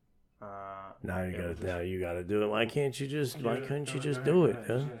mouse. Now you gotta do it. Why can't you just? Why couldn't you just do it?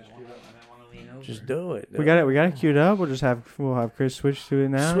 Huh? Just do it. We got it. We got it queued up. We'll have Chris switch to it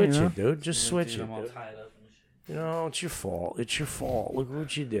now. Switch you know? it, dude. Just switch it. I'm all Dude. tied up and shit. You know, it's your fault. It's your fault. Look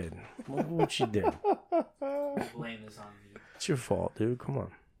what you did. Look what you did. Blame this on you. It's your fault, dude. Come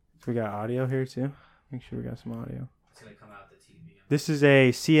on. We got audio here too. Make sure we got some audio. It's gonna come out the TV. This is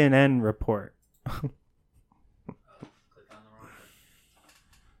a CNN report. Click on the wrong thing.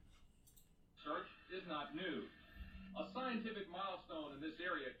 Research is not new. A scientific milestone in this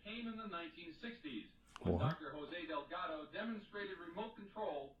area came in the 1960s when What? Dr. Jose Delgado demonstrated remote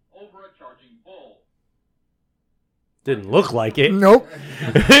control over a charging bull. Didn't look like it. Nope.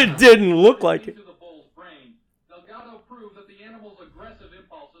 It didn't look like it. Into the bull's brain, Delgado proved that the animal's aggressive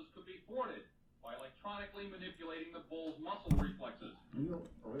impulses could be thwarted by electronically manipulating the bull's muscle reflexes. You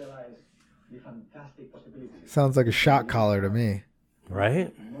realize the fantastic possibilities. Sounds like a shot collar to me.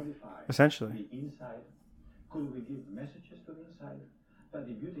 Right? Modify Essentially. the inside. Could we give messages to the inside? But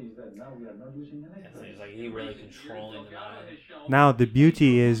the beauty is that now we are not using electrodes. It's like he really controlling the Delgado mind. has shown Now the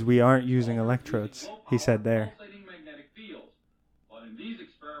beauty is we aren't using electrodes. He said there. pulsating magnetic fields. But in these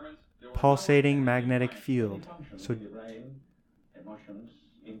experiments, there were Pulsating no magnetic effective field. Functions So in the brain, emotions,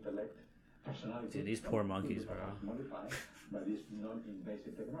 intellect, personality. Dude, these poor monkeys, bro. Modified by this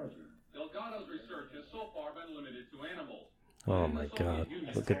non-invasive technology. Delgado's research has so far been limited to animals. Oh In the my Soviet God.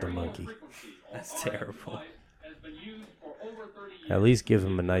 Union, Look at the radio monkey. frequency, or That's RF terrible. device, has been used for over 30 years At least give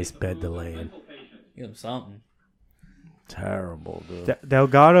him a to nice treat bed the to moods of lay in. mental patients. Give him something. Terrible, dude.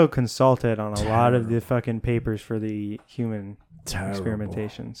 Delgado consulted on a lot of the fucking papers for the human Terrible.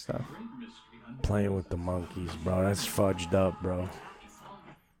 experimentation stuff. Playing with the monkeys, bro. That's fudged up, bro.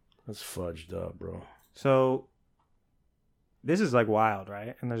 That's fudged up, bro. So this is like wild,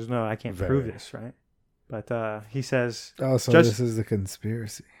 right? And I can't prove Very. this, right? But he says Oh, so Just- this is the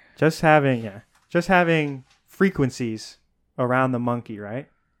conspiracy. just having frequencies around the monkey, right?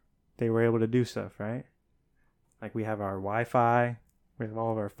 They were able to do stuff, right? Like we have our Wi-Fi, we have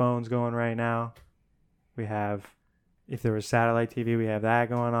all of our phones going right now. We have, if there was satellite TV, we have that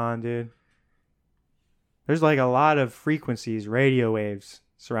going on, dude. There's like a lot of frequencies, radio waves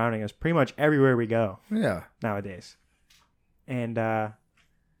surrounding us pretty much everywhere we go Yeah. nowadays. And yeah,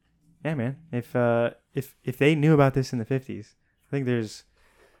 man, if they knew about this in the 50s, I think there's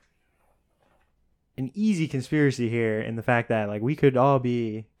an easy conspiracy here in the fact that like we could all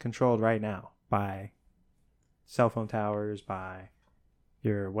be controlled right now by cell phone towers, by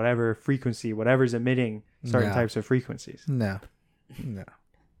your whatever frequency, whatever's emitting certain Yeah. types of frequencies. No. No.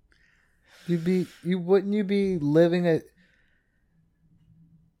 Wouldn't you be living it?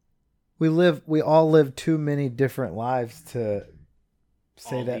 We all live too many different lives to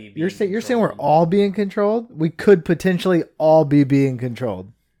say All that. be You're being saying we're controlled. all being controlled? We could potentially all be being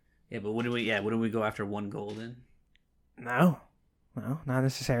controlled. Yeah, but wouldn't we go after one golden? No, not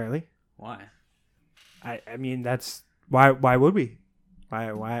necessarily. Why? I mean, that's why would we?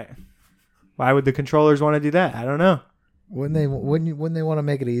 Why would the controllers want to do that? I don't know. Wouldn't they want to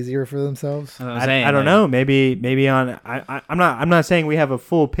make it easier for themselves? That's what I'm saying, I don't like, know. Maybe on. I'm not saying we have a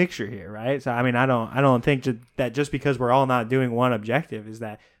full picture here, right? So I mean, I don't think that just because we're all not doing one objective is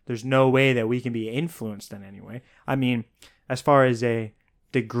that there's no way that we can be influenced in any way. I mean, as far as a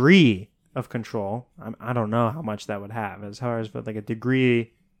degree of control, I don't know how much that would have. As far as like a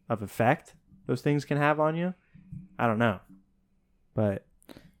degree of effect those things can have on you, I don't know. But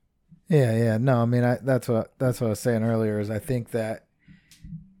Yeah. No, I mean, that's what I was saying earlier. Is I think that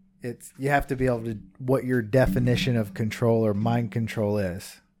you have to be able to what your definition of control or mind control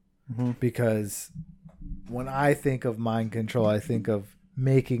is, because when I think of mind control, I think of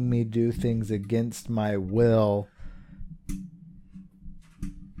making me do things against my will,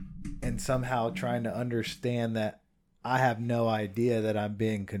 and somehow trying to understand that I have no idea that I'm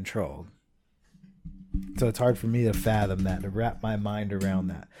being controlled. So it's hard for me to fathom that, to wrap my mind around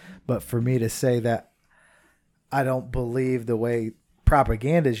that. But for me to say that I don't believe the way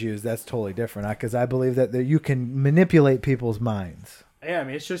propaganda is used, that's totally different. Because I believe that you can manipulate people's minds. yeah, I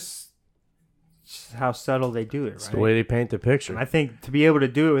mean, it's just how subtle they do it, It's right? the way they paint the picture. And I think to be able to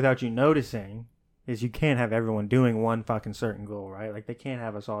do it without you noticing is you can't have everyone doing one fucking certain goal, right? Like they can't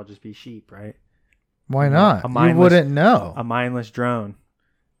have us all just be sheep, right? Why not? A You mindless- wouldn't know. A mindless drone.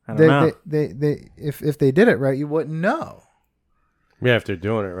 I don't know. If they did it right, you wouldn't know. Yeah, if they're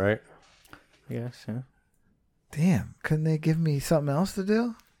doing it right. I guess, yeah. Damn, couldn't they give me something else to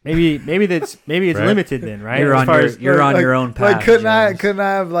do? Maybe it's Right. limited then, right? You're As on far your as- you're on your own path. Like, couldn't I James.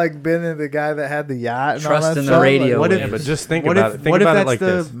 have like been the guy that had the yacht and all Trust that in the stuff? radio Like, What if- Yeah, but just think what about if it. Think what if about that's it like the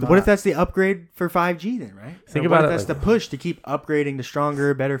this. what if that's the upgrade for 5G then, right? Think Or about what if it that's like the push to keep upgrading to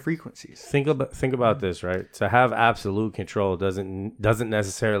stronger, better frequencies. Think about this, right? To have absolute control doesn't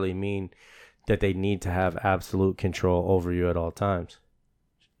necessarily mean that they need to have absolute control over you at all times.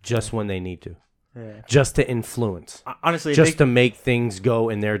 Just when they need to. Yeah. Just to influence. Honestly, Just to make things go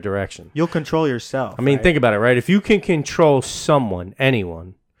in their direction. you'll control yourself. I mean, right? think about it, right? If you can control someone,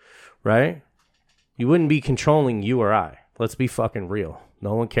 anyone, right? You wouldn't be controlling you or I. Let's be fucking real.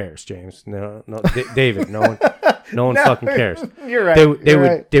 No one cares, James. No, David. No one fucking cares. You're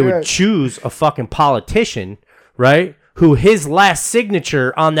right. They would choose a fucking politician, right? Who his last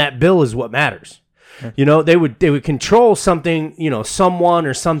signature on that bill is what matters. You know, they would control something, you know, someone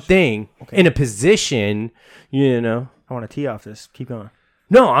or something in a position, you know. I want to tee off this. Keep going.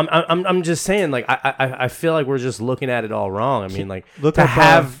 No, I'm just saying, like, I feel like we're just looking at it all wrong. I mean, like, Look to up,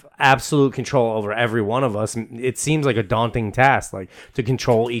 have absolute control over every one of us, it seems like a daunting task, like, to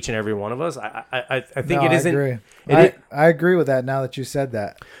control each and every one of us. I think it isn't. I agree. I agree with that now that you said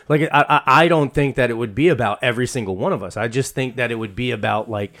that. Like, I don't think that it would be about every single one of us. I just think that it would be about,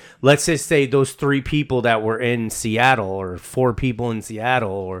 like, let's just say those 3 people that were in Seattle, or 4 people in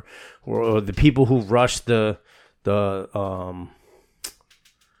Seattle, or the people who rushed the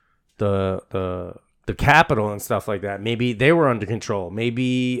Capitol and stuff like that. Maybe they were under control.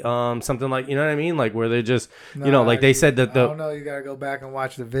 Maybe something like, you know what I mean? Like, where they just, you know, like they said that I don't know. You gotta go back and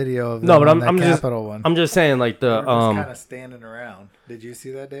watch the video of No, but that I'm just Capitol one. I'm just saying, like, the They were just kind of standing around. Did you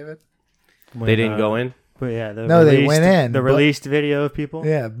see that, David? they didn't go in, But yeah, They went in. The but- released video of people.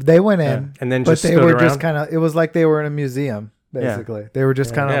 Yeah, they went in, and then but just they stood were around. just kind of. It was like they were in a museum. Basically, they were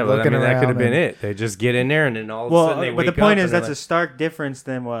just kind of Yeah, but I looking mean, around. that could have been and- it. They just get in there, and then all of a Well, sudden they but the wake point up is and that's a stark difference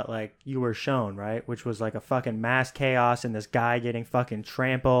than what like you were shown, right? Which was like a fucking mass chaos and this guy getting fucking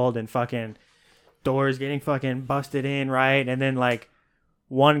trampled and fucking doors getting fucking busted in, right? And then like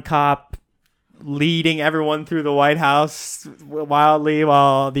one cop leading everyone through the White House wildly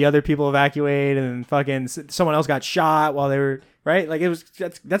while the other people evacuate, and fucking someone else got shot while they were right. Like it was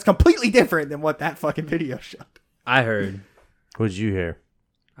that's completely different than what that fucking video showed. I heard What'd you hear?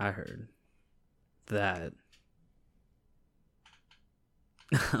 that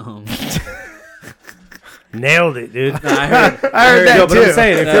Nailed it, dude. No, I heard that Yo, but I'm too.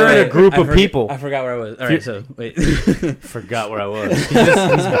 saying, if No, you're in wait, a group of I people, forgot where I was. All right, so wait. forgot where I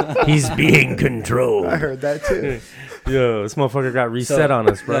was. He's being controlled. I heard that too. Yo, this motherfucker got reset on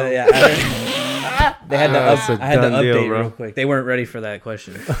us, bro. Yeah, they had to That's a I had to done deal, update bro. real quick. They weren't ready for that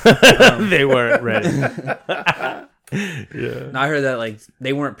question. They weren't ready. No, I heard that like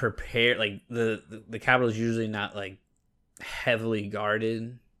they weren't prepared. Like the Capitol is usually not like heavily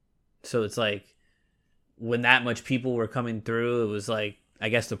guarded, so it's like when that much people were coming through, it was like I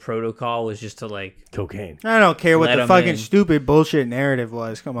guess the protocol was just to like Cocaine. I don't care what Let the 'em fucking in. stupid bullshit narrative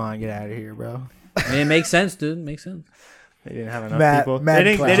was. Come on, get out of here, bro. I mean, it makes sense, dude. It makes sense. They didn't have enough Mad- people. mad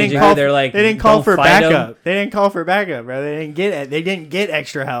They clown. didn't call. They're like, they didn't call "Don't for fight 'em." backup. They didn't call for backup, bro. They didn't get it. They didn't get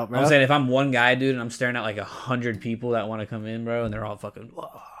extra help, bro. I'm saying if I'm one guy, dude, and I'm staring at like 100 people that want to come in, bro, and they're all fucking. Whoa.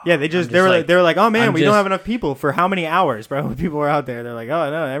 Yeah, they were like, oh man, I'm we don't just- have enough people for how many hours, bro? When people were out there, they're like,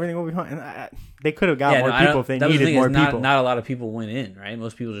 oh no, everything will be fine. And they could have got more I people don't- if they that was the needed thing, more is not, people. Not a lot of people went in, right?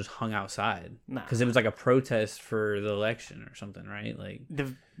 Most people just hung outside Nah. because it was like a protest for the election or something, right? Like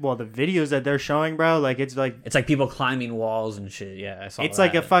the videos that they're showing, bro, like it's like people climbing walls and shit. Yeah, I saw. it's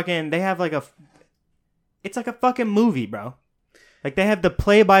like a fucking. They have like it's like a fucking movie, bro. Like they have the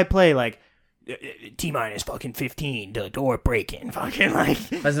play-by-play, like T-minus fucking 15, the door breaking, fucking like.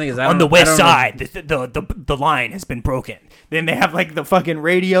 That's the thing is, On the west side, the line has been broken. Then they have like the fucking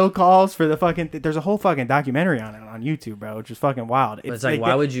radio calls for the fucking. There's a whole fucking documentary on it on YouTube, bro, which is fucking wild. It's like,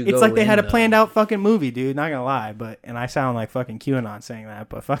 why would you It's go like they had a in, planned though? out fucking movie, dude. Not gonna lie, and I sound like fucking QAnon saying that,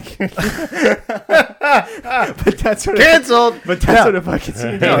 but fucking. But that's what Canceled. But that's what it fucking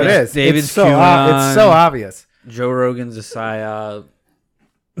seems. No, it is. David's it's so QAnon. it's so obvious. Joe Rogan's a psyop.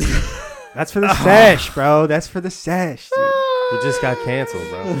 That's for the sesh, bro. That's for the sesh, dude. You just got canceled,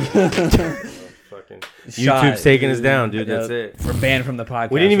 bro. Fucking Shot, YouTube's taking us dude. down, dude. Yep. That's it. We're banned from the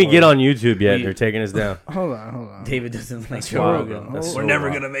podcast. We didn't even get world. on YouTube yet. We- They're taking us down. Hold on. David doesn't like Joe wild, Rogan. bro. That's We're so never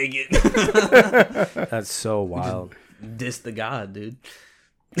wild. gonna make it. That's so wild. Diss the god, dude.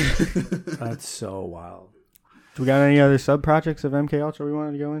 That's so wild. Do we got any other sub projects of MK Ultra we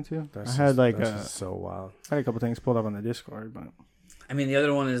wanted to go into? That's I had just- that's just so wild. I had a couple things pulled up on the Discord, but I mean, the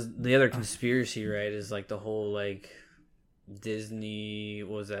other one is the other conspiracy, right? Is like the whole like Disney,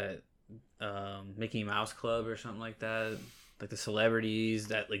 what was that Mickey Mouse Club or something like that? Like the celebrities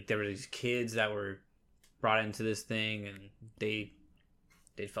that like there were these kids that were brought into this thing and they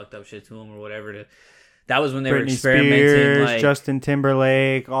fucked up shit to them or whatever. That was when they were Britney experimenting. Spears, Like Justin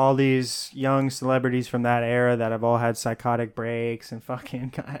Timberlake, all these young celebrities from that era that have all had psychotic breaks and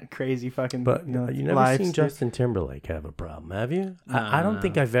fucking crazy fucking. But you never lives, seen dude. Justin Timberlake have a problem, have you? I don't No.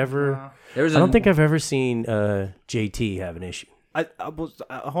 think I've ever. there was I don't think I've ever seen JT have an issue. I was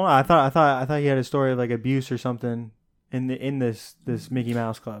hold on. I thought he had a story of like abuse or something in this Mickey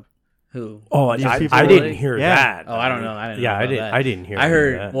Mouse Club. who. Oh, These I people didn't really- hear Yeah. that. Oh, I don't know. I didn't. Yeah, know I about didn't. that. I didn't hear. I any of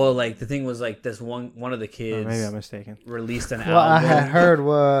heard. that. Well, like the thing was like this one of the Or kids maybe I'm mistaken. released an What I album. had heard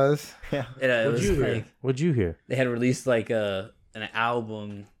was It What'd was you hear? like What'd you hear? they had released like an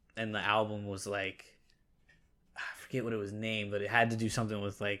album, and the album was like I forget what it was named, but it had to do something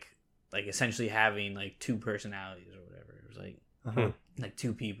with like essentially having like two personalities or whatever. It was like like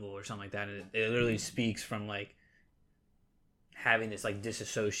two people or something like that, and it literally speaks from like having this like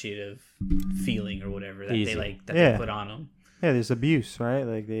disassociative feeling or whatever that Easy. they like that Yeah. they put on them. Yeah, there's abuse, right?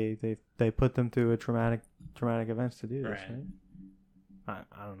 Like they put them through a traumatic events to do this, Right. right?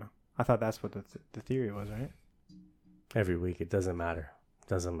 I don't know. I thought that's what the theory was, right? Every week, it doesn't matter.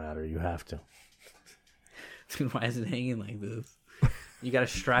 Doesn't matter. You have to. Dude, why is it hanging like this? You gotta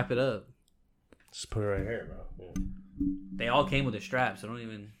strap it up. Just put it right here, bro. Yeah. They all came with a strap, so don't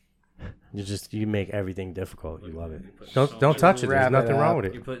even. You make everything difficult. You love it. so Don't much- touch it. There's Wrap it nothing wrong up.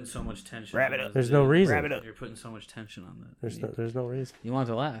 with You're it. putting so much tension. Wrap on it up. this, There's dude. no reason. Wrap it up. You're putting so much tension on that. There's no reason. You want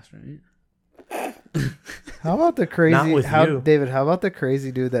it to last, right? how about the crazy Not with you. David, how about the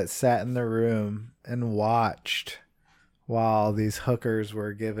crazy dude that sat in the room and watched while these hookers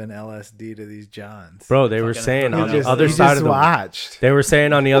were giving LSD to these Johns? Bro, they were Fucking- saying He on the just- other he side just of the watched. they were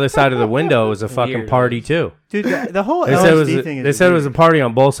saying on the other side of the window was a fucking Weirdos. party too. Dude, the whole They said it was LSD thing is they said it was a weird. party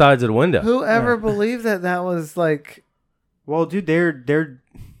on both sides of the window. Whoever believed that was like Well, dude,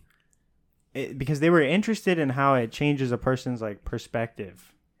 because they were interested in how it changes a person's like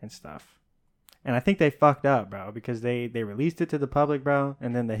perspective and stuff. And I think they fucked up, bro, because they released it to the public, bro,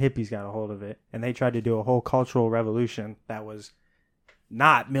 and then the hippies got a hold of it, and they tried to do a whole cultural revolution that was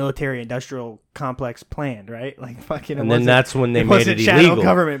not military-industrial complex planned, right? Like fucking. And then that's when they made it shadow illegal.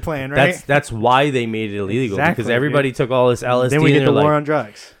 government plan, right? That's why they made it illegal Exactly, because everybody took all this LSD. then we and get the they're war like, on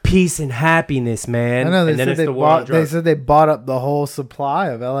drugs. peace and happiness, man. I know they and then said it's they the war on bought. They drugs. said they bought up the whole supply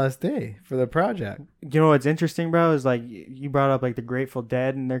of LSD for the project. You know what's interesting, bro, is like you brought up like the Grateful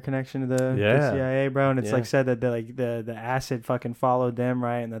Dead and their connection to the Yeah. CIA, bro, and it's Yeah. like said that the acid fucking followed them,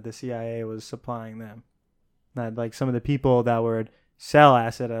 right, and that the CIA was supplying them. That like some of the people that would sell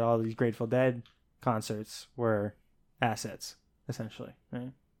acid at all these Grateful Dead concerts were assets, essentially.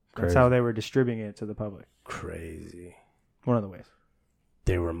 Right? That's Crazy. how they were distributing it to the public. Crazy. One of the ways.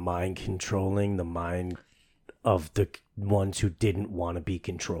 They were mind controlling the mind of the ones who didn't want to be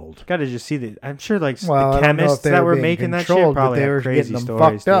controlled. Got to just see the. I'm sure like Well, the I don't know chemists if they that were were being making that shit controlled, but probably they have were crazy getting them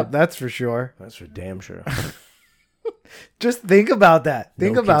stories. fucked up. dude. That's for sure. That's for damn sure. Just think about that.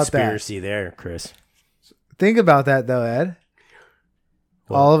 Think No about that. conspiracy there, Chris. Think about that though, Ed.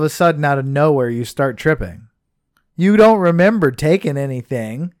 What? All of a sudden, out of nowhere, you start tripping. You don't remember taking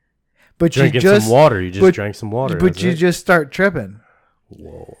anything, but Drinking you just some water. You just but- drank some water. But that's you it. just start tripping.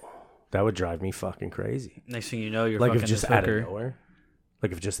 Whoa. That would drive me fucking crazy. Next thing you know, you're Like fucking if just a out hooker. of nowhere.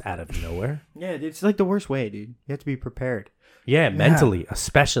 Like if just out of nowhere. Yeah, it's like the worst way, dude. You have to be prepared. Yeah, mentally,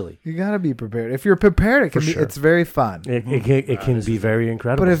 especially. You gotta be prepared. If you're prepared, it can For be. sure. It's very fun. It can be very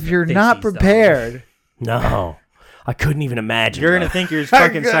incredible. But if you're Dixie's not dog. prepared, no, I couldn't even imagine. You're bro. gonna think you're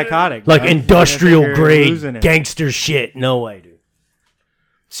fucking psychotic. like bro. You're gonna think industrial you're grade losing it. gangster shit. No way, dude.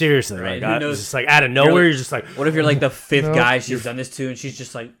 Seriously, Right, like who I, knows? it's just like out of nowhere, you're just like, What if you're like the fifth No. guy she's done this to, and she's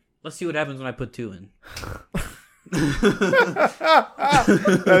just like, let's see what happens when I put 2 in.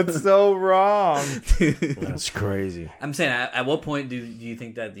 that's so wrong. that's crazy. I'm saying, at what point do you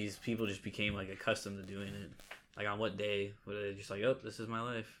think that these people just became like accustomed to doing it? Like on what day were they just like, oh, this is my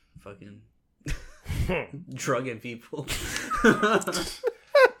life, fucking drugging people?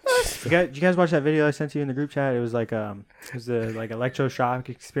 Did you guys watch that video I sent you in the group chat? It was like the like electroshock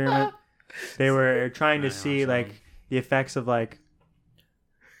experiment. They were trying to see like the effects of like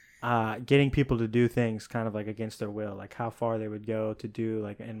getting people to do things kind of like against their will, like how far they would go to do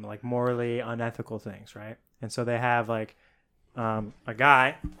like and like morally unethical things, right? And so they have like a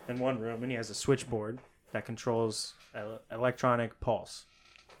guy in one room and he has a switchboard that controls electronic pulse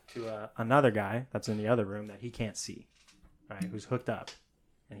to another guy that's in the other room that he can't see, right? Who's hooked up,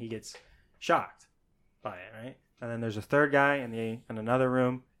 and he gets shocked by it, right? And then there's a third guy in another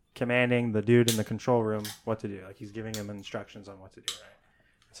room commanding the dude in the control room what to do, like he's giving him instructions on what to do, right?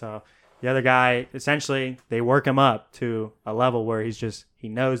 So the other guy, essentially, they work him up to a level where he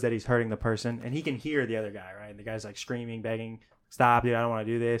knows that he's hurting the person, and he can hear the other guy, right? The guy's like screaming, begging, "Stop, dude! I don't want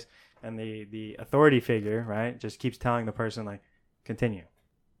to do this." And the authority figure, right, just keeps telling the person like, "Continue,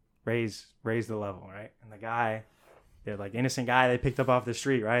 raise the level," right? And the guy, the like innocent guy they picked up off the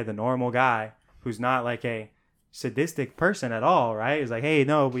street, right, the normal guy who's not like a sadistic person at all, right, is like, "Hey,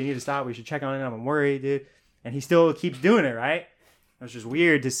 no, we need to stop. We should check on him. I'm worried, dude." And he still keeps doing it, right? It's just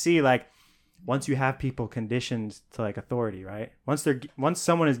weird to see, like, once you have people conditioned to like authority, right? Once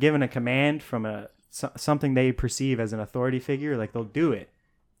someone is given a command from something they perceive as an authority figure, like they'll do it,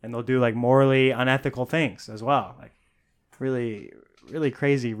 and they'll do like morally unethical things as well. Like, really, really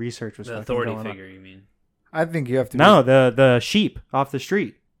crazy research was The fucking authority going on. figure, you mean? I think you have to. No, the sheep off the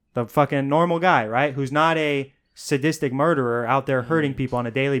street, the fucking normal guy, right? Who's not a sadistic murderer out there hurting people on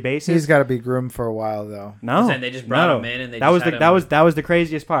a daily basis. He's got to be groomed for a while, though. No, Saying they just brought no. him in and they that just was had the him- that was the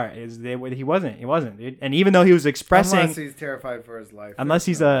craziest part. He wasn't, dude. And even though he was expressing, Unless he's terrified for his life. unless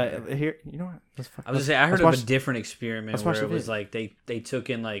he's here, you know what? Let's I was gonna say, I heard let's of watch- a different experiment let's watch where the it was video. like they took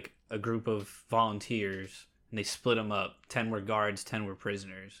in like a group of volunteers and they split them up. 10 were guards, 10 were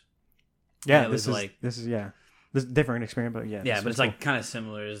prisoners. Yeah, And it was this is a different experiment, but yeah, Yeah, this but was it's like kind of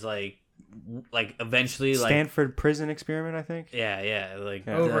similar. It's like eventually cool. like Stanford prison experiment, I think. yeah, like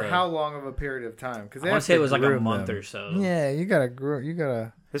Yeah. Over the- how long of a period of time? Because I want to say it was like a month or so. Yeah, you gotta grow. You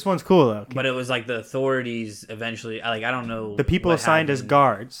gotta. This one's cool though. But it was like the authorities eventually, like I don't know. The people what assigned as happened.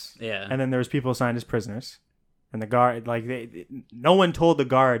 guards, Yeah. and then there was people assigned as prisoners, and the guard no one told the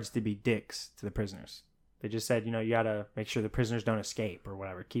guards to be dicks to the prisoners. They just said, you gotta make sure the prisoners don't escape or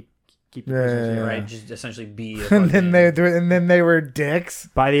whatever. Keep the prisoners Yeah. here, Right, right? just essentially be. A And then fucking- they were dicks.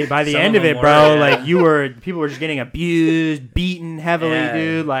 By the Some end of of it, them bro, were, yeah. like people were just getting abused, beaten heavily, Yeah.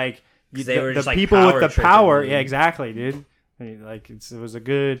 dude. Like 'Cause they were the just, like, people power with the tripping, power, dude. yeah, exactly, dude. I mean, like it was a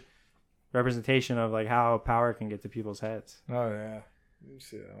good representation of like how power can get to people's heads. Oh yeah, you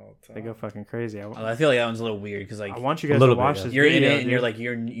see that all the time. They go fucking crazy. I feel like that one's a little weird because like I want you A guys to little bit, watch yeah. this you're in video. it and you're dude. like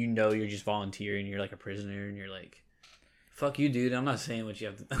you're just volunteering. You're like a prisoner and you're like, fuck you, dude. I'm not saying what you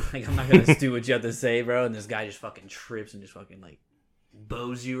have to. Like I'm not gonna do what you have to say, bro. And this guy just fucking trips and just fucking like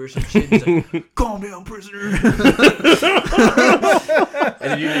bows you or some shit. He's like, calm down, prisoner.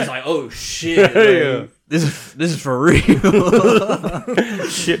 And then you're just like, oh shit, like, this is for real.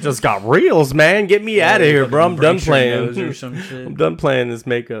 Shit just got reels, man. Get me out of here, bro. I'm done playing. or some shit. I'm done playing this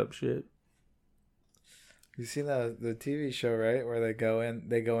makeup shit. You seen the TV show, right? Where they go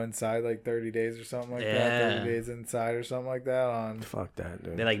inside like 30 days or something like that. Yeah. 30 days inside or something like that on. Fuck that,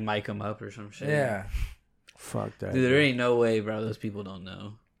 dude. They like mic him up or some shit. Yeah. Fuck that. Dude, there ain't no way, bro. Those people don't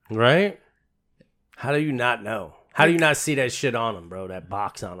know. Right? How do you not know? How do you not see that shit on them, bro? That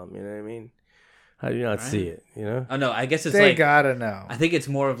box on them, you know what I mean? How do you not see it, you know? Oh no, I guess it's They like gotta know. I think it's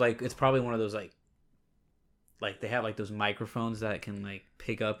more of like it's probably one of those like they have like those microphones that can like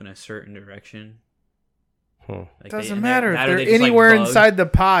pick up in a certain direction. Huh. Like Doesn't and matter if that or they're they just, like, anywhere bug. inside the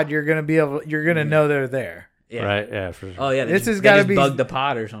pod. You're gonna know they're there. Yeah. Right? Yeah, for sure. Oh yeah, This has they gotta just be- bug the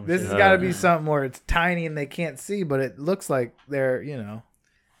pot or something. This has got to be something where it's tiny and they can't see, but it looks like they're,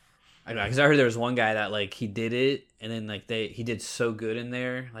 I know, because I heard there was one guy that like he did it, and then like he did so good in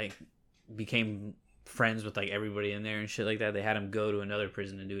there, like became friends with like everybody in there and shit like that. They had him go to another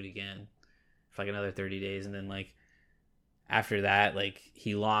prison and do it again for like another 30 days, and then like after that, like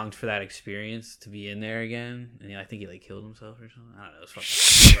he longed for that experience to be in there again, and I think he like killed himself or something. I don't know. It's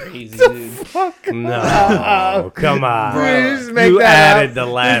fucking crazy, dude. No, come on. Did you just make You that added up? the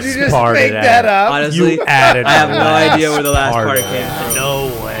last Did you just part make of that up? Honestly, You added. I have the no last idea where the last part of came that. from.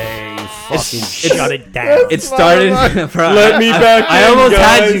 No way. You fucking It's- shut it down. It started. Bro, Let me back I in, almost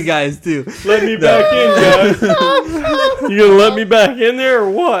had guys. you guys too. Let me back in, guys. You gonna let me back in there or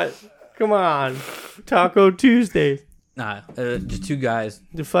what? Come on. Taco Tuesday. Nah, just two guys.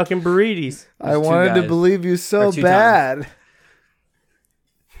 The fucking burritos. I two wanted to guys. believe you so Or two bad.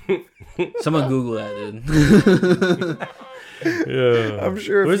 Someone Google that, dude. Yeah. I'm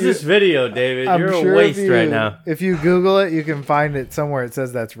sure. Where's if you, this video, David? I'm You're sure a waste if you, right now. If you Google it, you can find it somewhere. It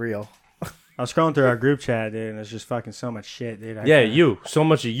says that's real. I was scrolling through our group chat, dude, and there's just fucking so much shit, dude. Yeah, you. So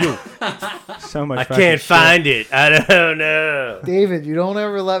much of you. So much. I fucking can't shit. find it. I don't know. David, you don't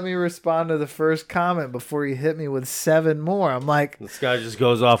ever let me respond to the first comment before you hit me with 7 more. I'm like, This guy just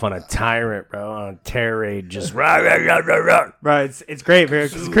goes off on a tyrant, bro. On a tirade. Just rah, rah, rah, rah, rah. Bro, it's great, bro.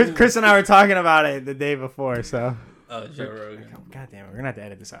 'Cause Chris and I were talking about it the day before, so. Oh, Joe Rogan. God damn it, we're gonna have to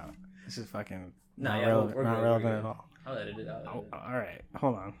edit this out. This is fucking Nah, not yeah, relevant, we're not good, relevant we're at good. all. I'll edit it out. Oh, all right,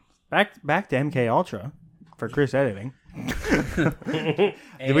 hold on. Back to MK Ultra for Chris editing.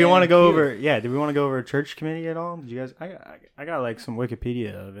 Did we want to go over? Yeah, did we want to go over church committee at all? Did you guys? I got like some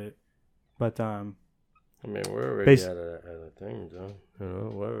Wikipedia of it, but I mean, we're already Bas- at a thing, though. You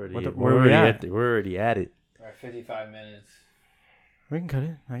know, we're where are we at? We're already at it. All right, 55 minutes. we can cut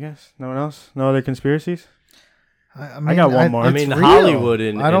it. I guess. No one else. No other conspiracies. I mean, got one more. it's I mean, real. Hollywood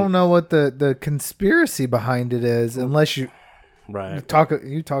and- I don't know what the conspiracy behind it is, unless you Right. talk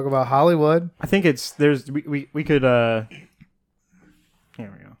about Hollywood. I think it's there's we could here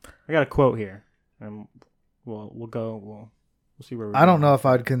we go. I got a quote here, and we'll see where we. I don't know if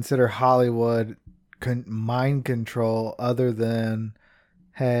I'd consider Hollywood mind control other than,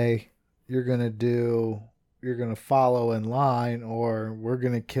 hey, you're gonna follow in line, or we're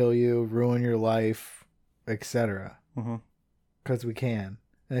gonna kill you, ruin your life, etc. Mm-hmm. Because we can.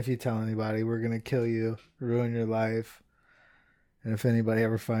 And if you tell anybody, we're gonna kill you, ruin your life, and if anybody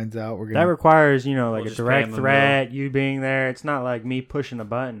ever finds out, we're That gonna. requires, like We'll a just pay direct him a threat, you being there. It's not like me pushing a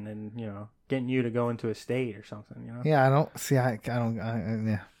button and, getting you to go into a state or something, Yeah, I don't see. I don't.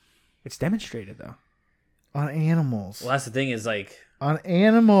 Yeah. It's demonstrated though. On animals. Well, that's the thing is like, On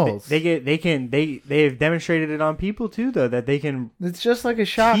animals. They have demonstrated it on people too though, that they can It's just like a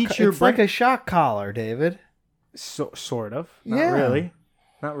shock. Teach your It's like brain- a shock collar, David. sort of. Not Yeah. really.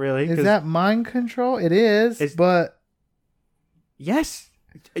 Not really. Is 'cause- that mind control? It is, It's- but Yes.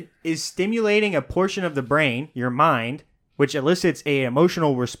 It is stimulating a portion of the brain, your mind, which elicits a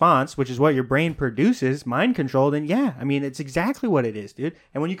emotional response, which is what your brain produces, mind controlled, and yeah, I mean, it's exactly what it is, dude.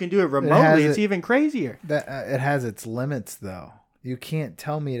 And when you can do it remotely, it's even crazier. that it has its limits, though. You can't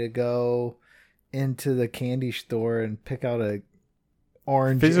tell me to go into the candy store and pick out a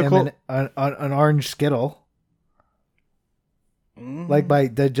orange Physical- an orange Skittle. Mm.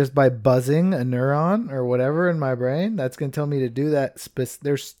 Like just by buzzing a neuron or whatever in my brain, that's gonna tell me to do that.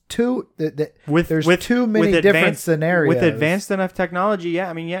 There's too too many different advanced- scenarios. With advanced enough technology, yeah,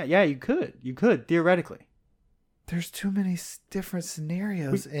 I mean, yeah, you could theoretically. There's too many different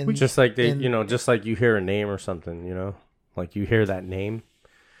scenarios. Just like just like you hear a name or something, like you hear that name,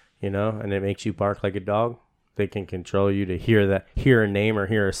 and it makes you bark like a dog. They can control you to hear a name or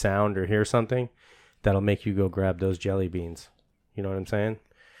hear a sound or hear something that'll make you go grab those jelly beans. You know what I'm saying?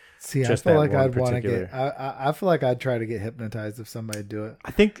 See, Just I feel that like one I'd want to particular- get. I feel like I'd try to get hypnotized if somebody do it.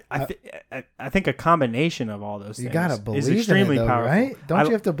 I think I think a combination of all those You things gotta believe is extremely in it, though, powerful. right? Don't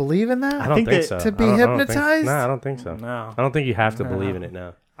you have to believe in that? I don't think think that- so. to be I don't think- hypnotized? No, I don't think so. No. I don't think you have to No. believe in it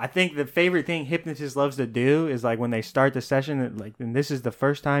now. I think the favorite thing hypnotist loves to do is like when they start the session, and this is the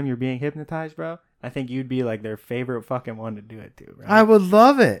first time you're being hypnotized, bro. I think you'd be like their favorite fucking one to do it to, bro. I would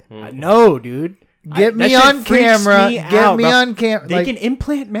love it. I know, dude. Get me that shit on freaks camera. me Get out, me bro. on camera. They can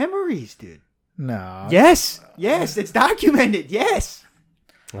implant memories, dude. No. Yes, it's documented. Yes,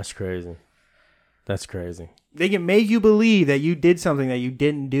 That's crazy. That's crazy. they can make you believe that you did something that you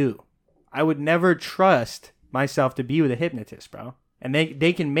didn't do. I would never trust myself to be with a hypnotist, bro. And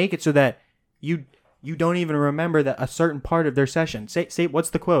they can make it so that you don't even remember that a certain part of their session. Say what's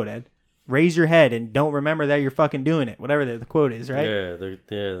the quote, Ed? Raise your head and don't remember that you're fucking doing it. Whatever the quote is, right?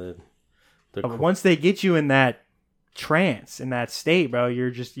 Yeah, But once they get you in that trance, in that state, bro, you're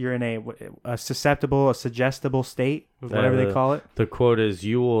in a suggestible state, whatever they call it. The quote is,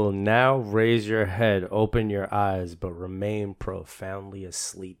 "You will now raise your head, open your eyes, but remain profoundly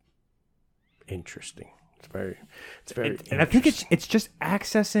asleep." Interesting. It's very and I think it's just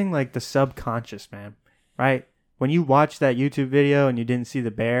accessing like the subconscious, man. Right? When you watch that YouTube video and you didn't see the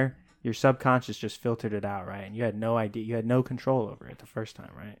bear, your subconscious just filtered it out, right? And you had no idea, you had no control over it the first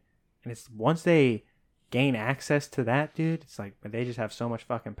time, right? And it's once they gain access to that, dude, it's like they just have so much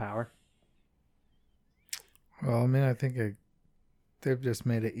fucking power. Well, I mean, I think they've just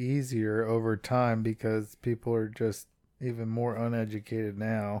made it easier over time because people are just even more uneducated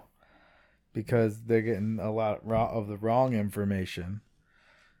now because they're getting a lot of the wrong information.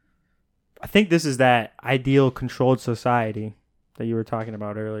 I think this is that ideal controlled society that you were talking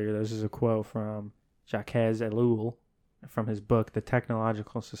about earlier. This is a quote from Jacques Ellul from his book, The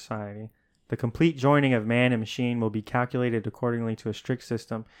Technological Society. The complete joining of man and machine will be calculated accordingly to a strict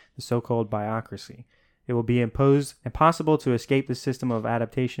system, the so-called biocracy. It will be impossible to escape the system of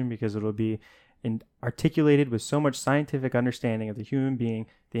adaptation because it will be articulated with so much scientific understanding of the human being.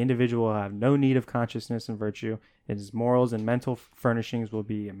 The individual will have no need of consciousness and virtue. His morals and mental furnishings will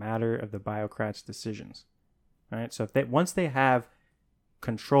be a matter of the biocrat's decisions. All right. So once they have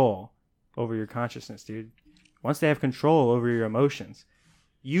control over your consciousness, dude, once they have control over your emotions,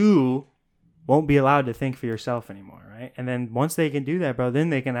 you won't be allowed to think for yourself anymore, right? And then once they can do that, bro, then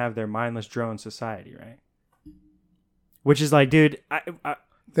they can have their mindless drone society, right? Which is like, dude,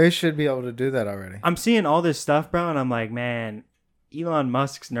 they should be able to do that already. I'm seeing all this stuff, bro, and I'm like, man, Elon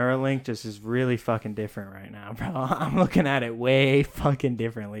Musk's Neuralink just is really fucking different right now, bro. I'm looking at it way fucking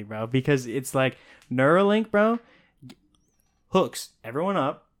differently, bro, because it's like Neuralink, bro, hooks everyone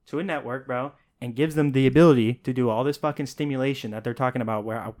up to a network, bro, and gives them the ability to do all this fucking stimulation that they're talking about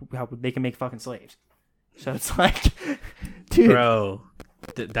where how they can make fucking slaves. So it's like, dude. Bro,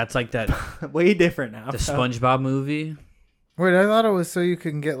 that's like that way different now. The SpongeBob movie. Wait, I thought it was so you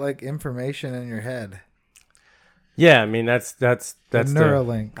can get like information in your head. Yeah, I mean that's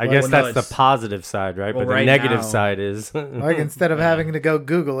Neuralink. I guess that's the positive side, right? Well, but the right negative now, side is like instead of having to go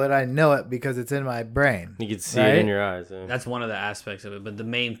Google it, I know it because it's in my brain. You can see it in your eyes. Yeah. That's one of the aspects of it. But the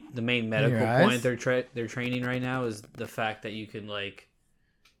main medical point they're training right now is the fact that you can like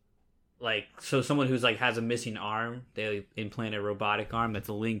so someone who's like has a missing arm, they implant a robotic arm that's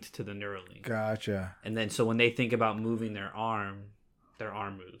linked to the Neuralink. Gotcha. And then so when they think about moving their arm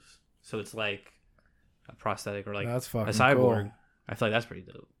moves. So it's like a prosthetic or like a cyborg. Cool. I feel like that's pretty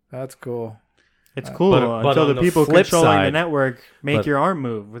dope. That's cool. It's cool but until the people controlling side, the network make your arm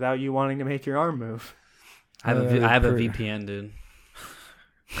move without you wanting to make your arm move. I have a VPN, dude.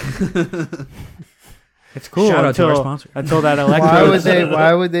 It's cool. Shout out to our sponsor. Until that electrode.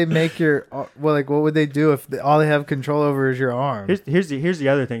 Why would they make your what would they do if all they have control over is your arm? Here's the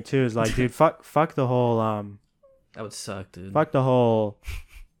other thing too is like, dude, fuck the whole that would suck, dude. Fuck the whole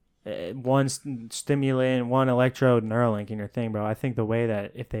one stimulant, one electrode Neuralink in your thing, bro. I think the way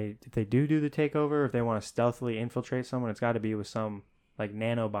that if they do the takeover, if they want to stealthily infiltrate someone, it's got to be with some like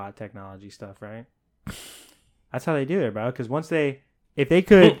nanobot technology stuff, right? That's how they do it, bro. Because if they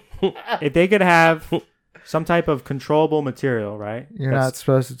could have some type of controllable material, right? You're not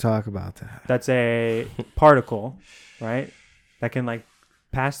supposed to talk about that. That's a particle, right? That can like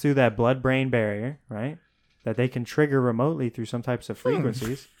pass through that blood-brain barrier, right? That they can trigger remotely through some types of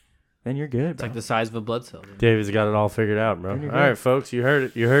frequencies. Then you're good, It's bro. like the size of a blood cell. Dude. David's got it all figured out, bro. All right, folks, you heard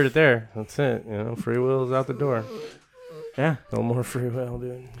it. You heard it there. That's it. You know, free will is out the door. Yeah. No more free will,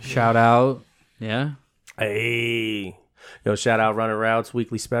 dude. Shout out. Yeah. Hey. Yo, shout out Running Routes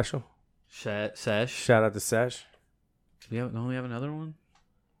weekly special. Sesh. Shout out to Sesh. Don't we have another one?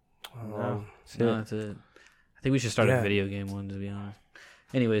 No, that's it. I think we should start a video game one, to be honest.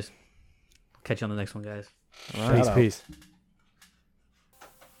 Anyways, catch you on the next one, guys. Peace.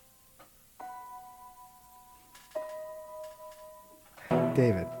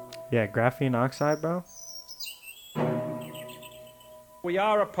 David. Yeah, graphene oxide, bro. We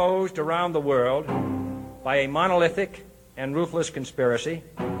are opposed around the world by a monolithic and ruthless conspiracy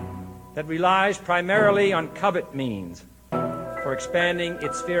that relies primarily on covert means for expanding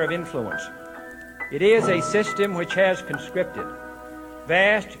its sphere of influence. It is a system which has conscripted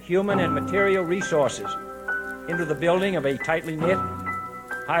vast human and material resources into the building of a tightly knit,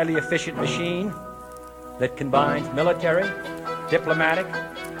 highly efficient machine that combines military, diplomatic,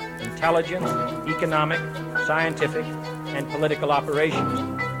 intelligence, economic, scientific, and political operations.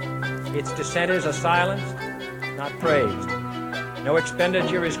 Its dissenters are silenced, not praised. No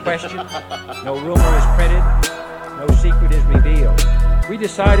expenditure is questioned, no rumor is printed, no secret is revealed. We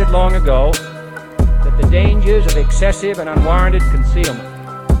decided long ago that the dangers of excessive and unwarranted concealment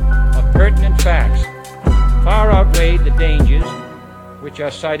of pertinent facts far outweighed the dangers which are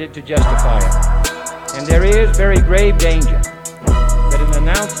cited to justify it. And there is very grave danger that an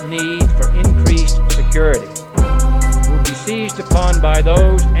announced need for increased security will be seized upon by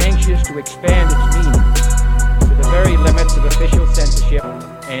those anxious to expand its meaning to the very limits of official censorship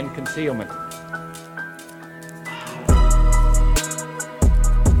and concealment.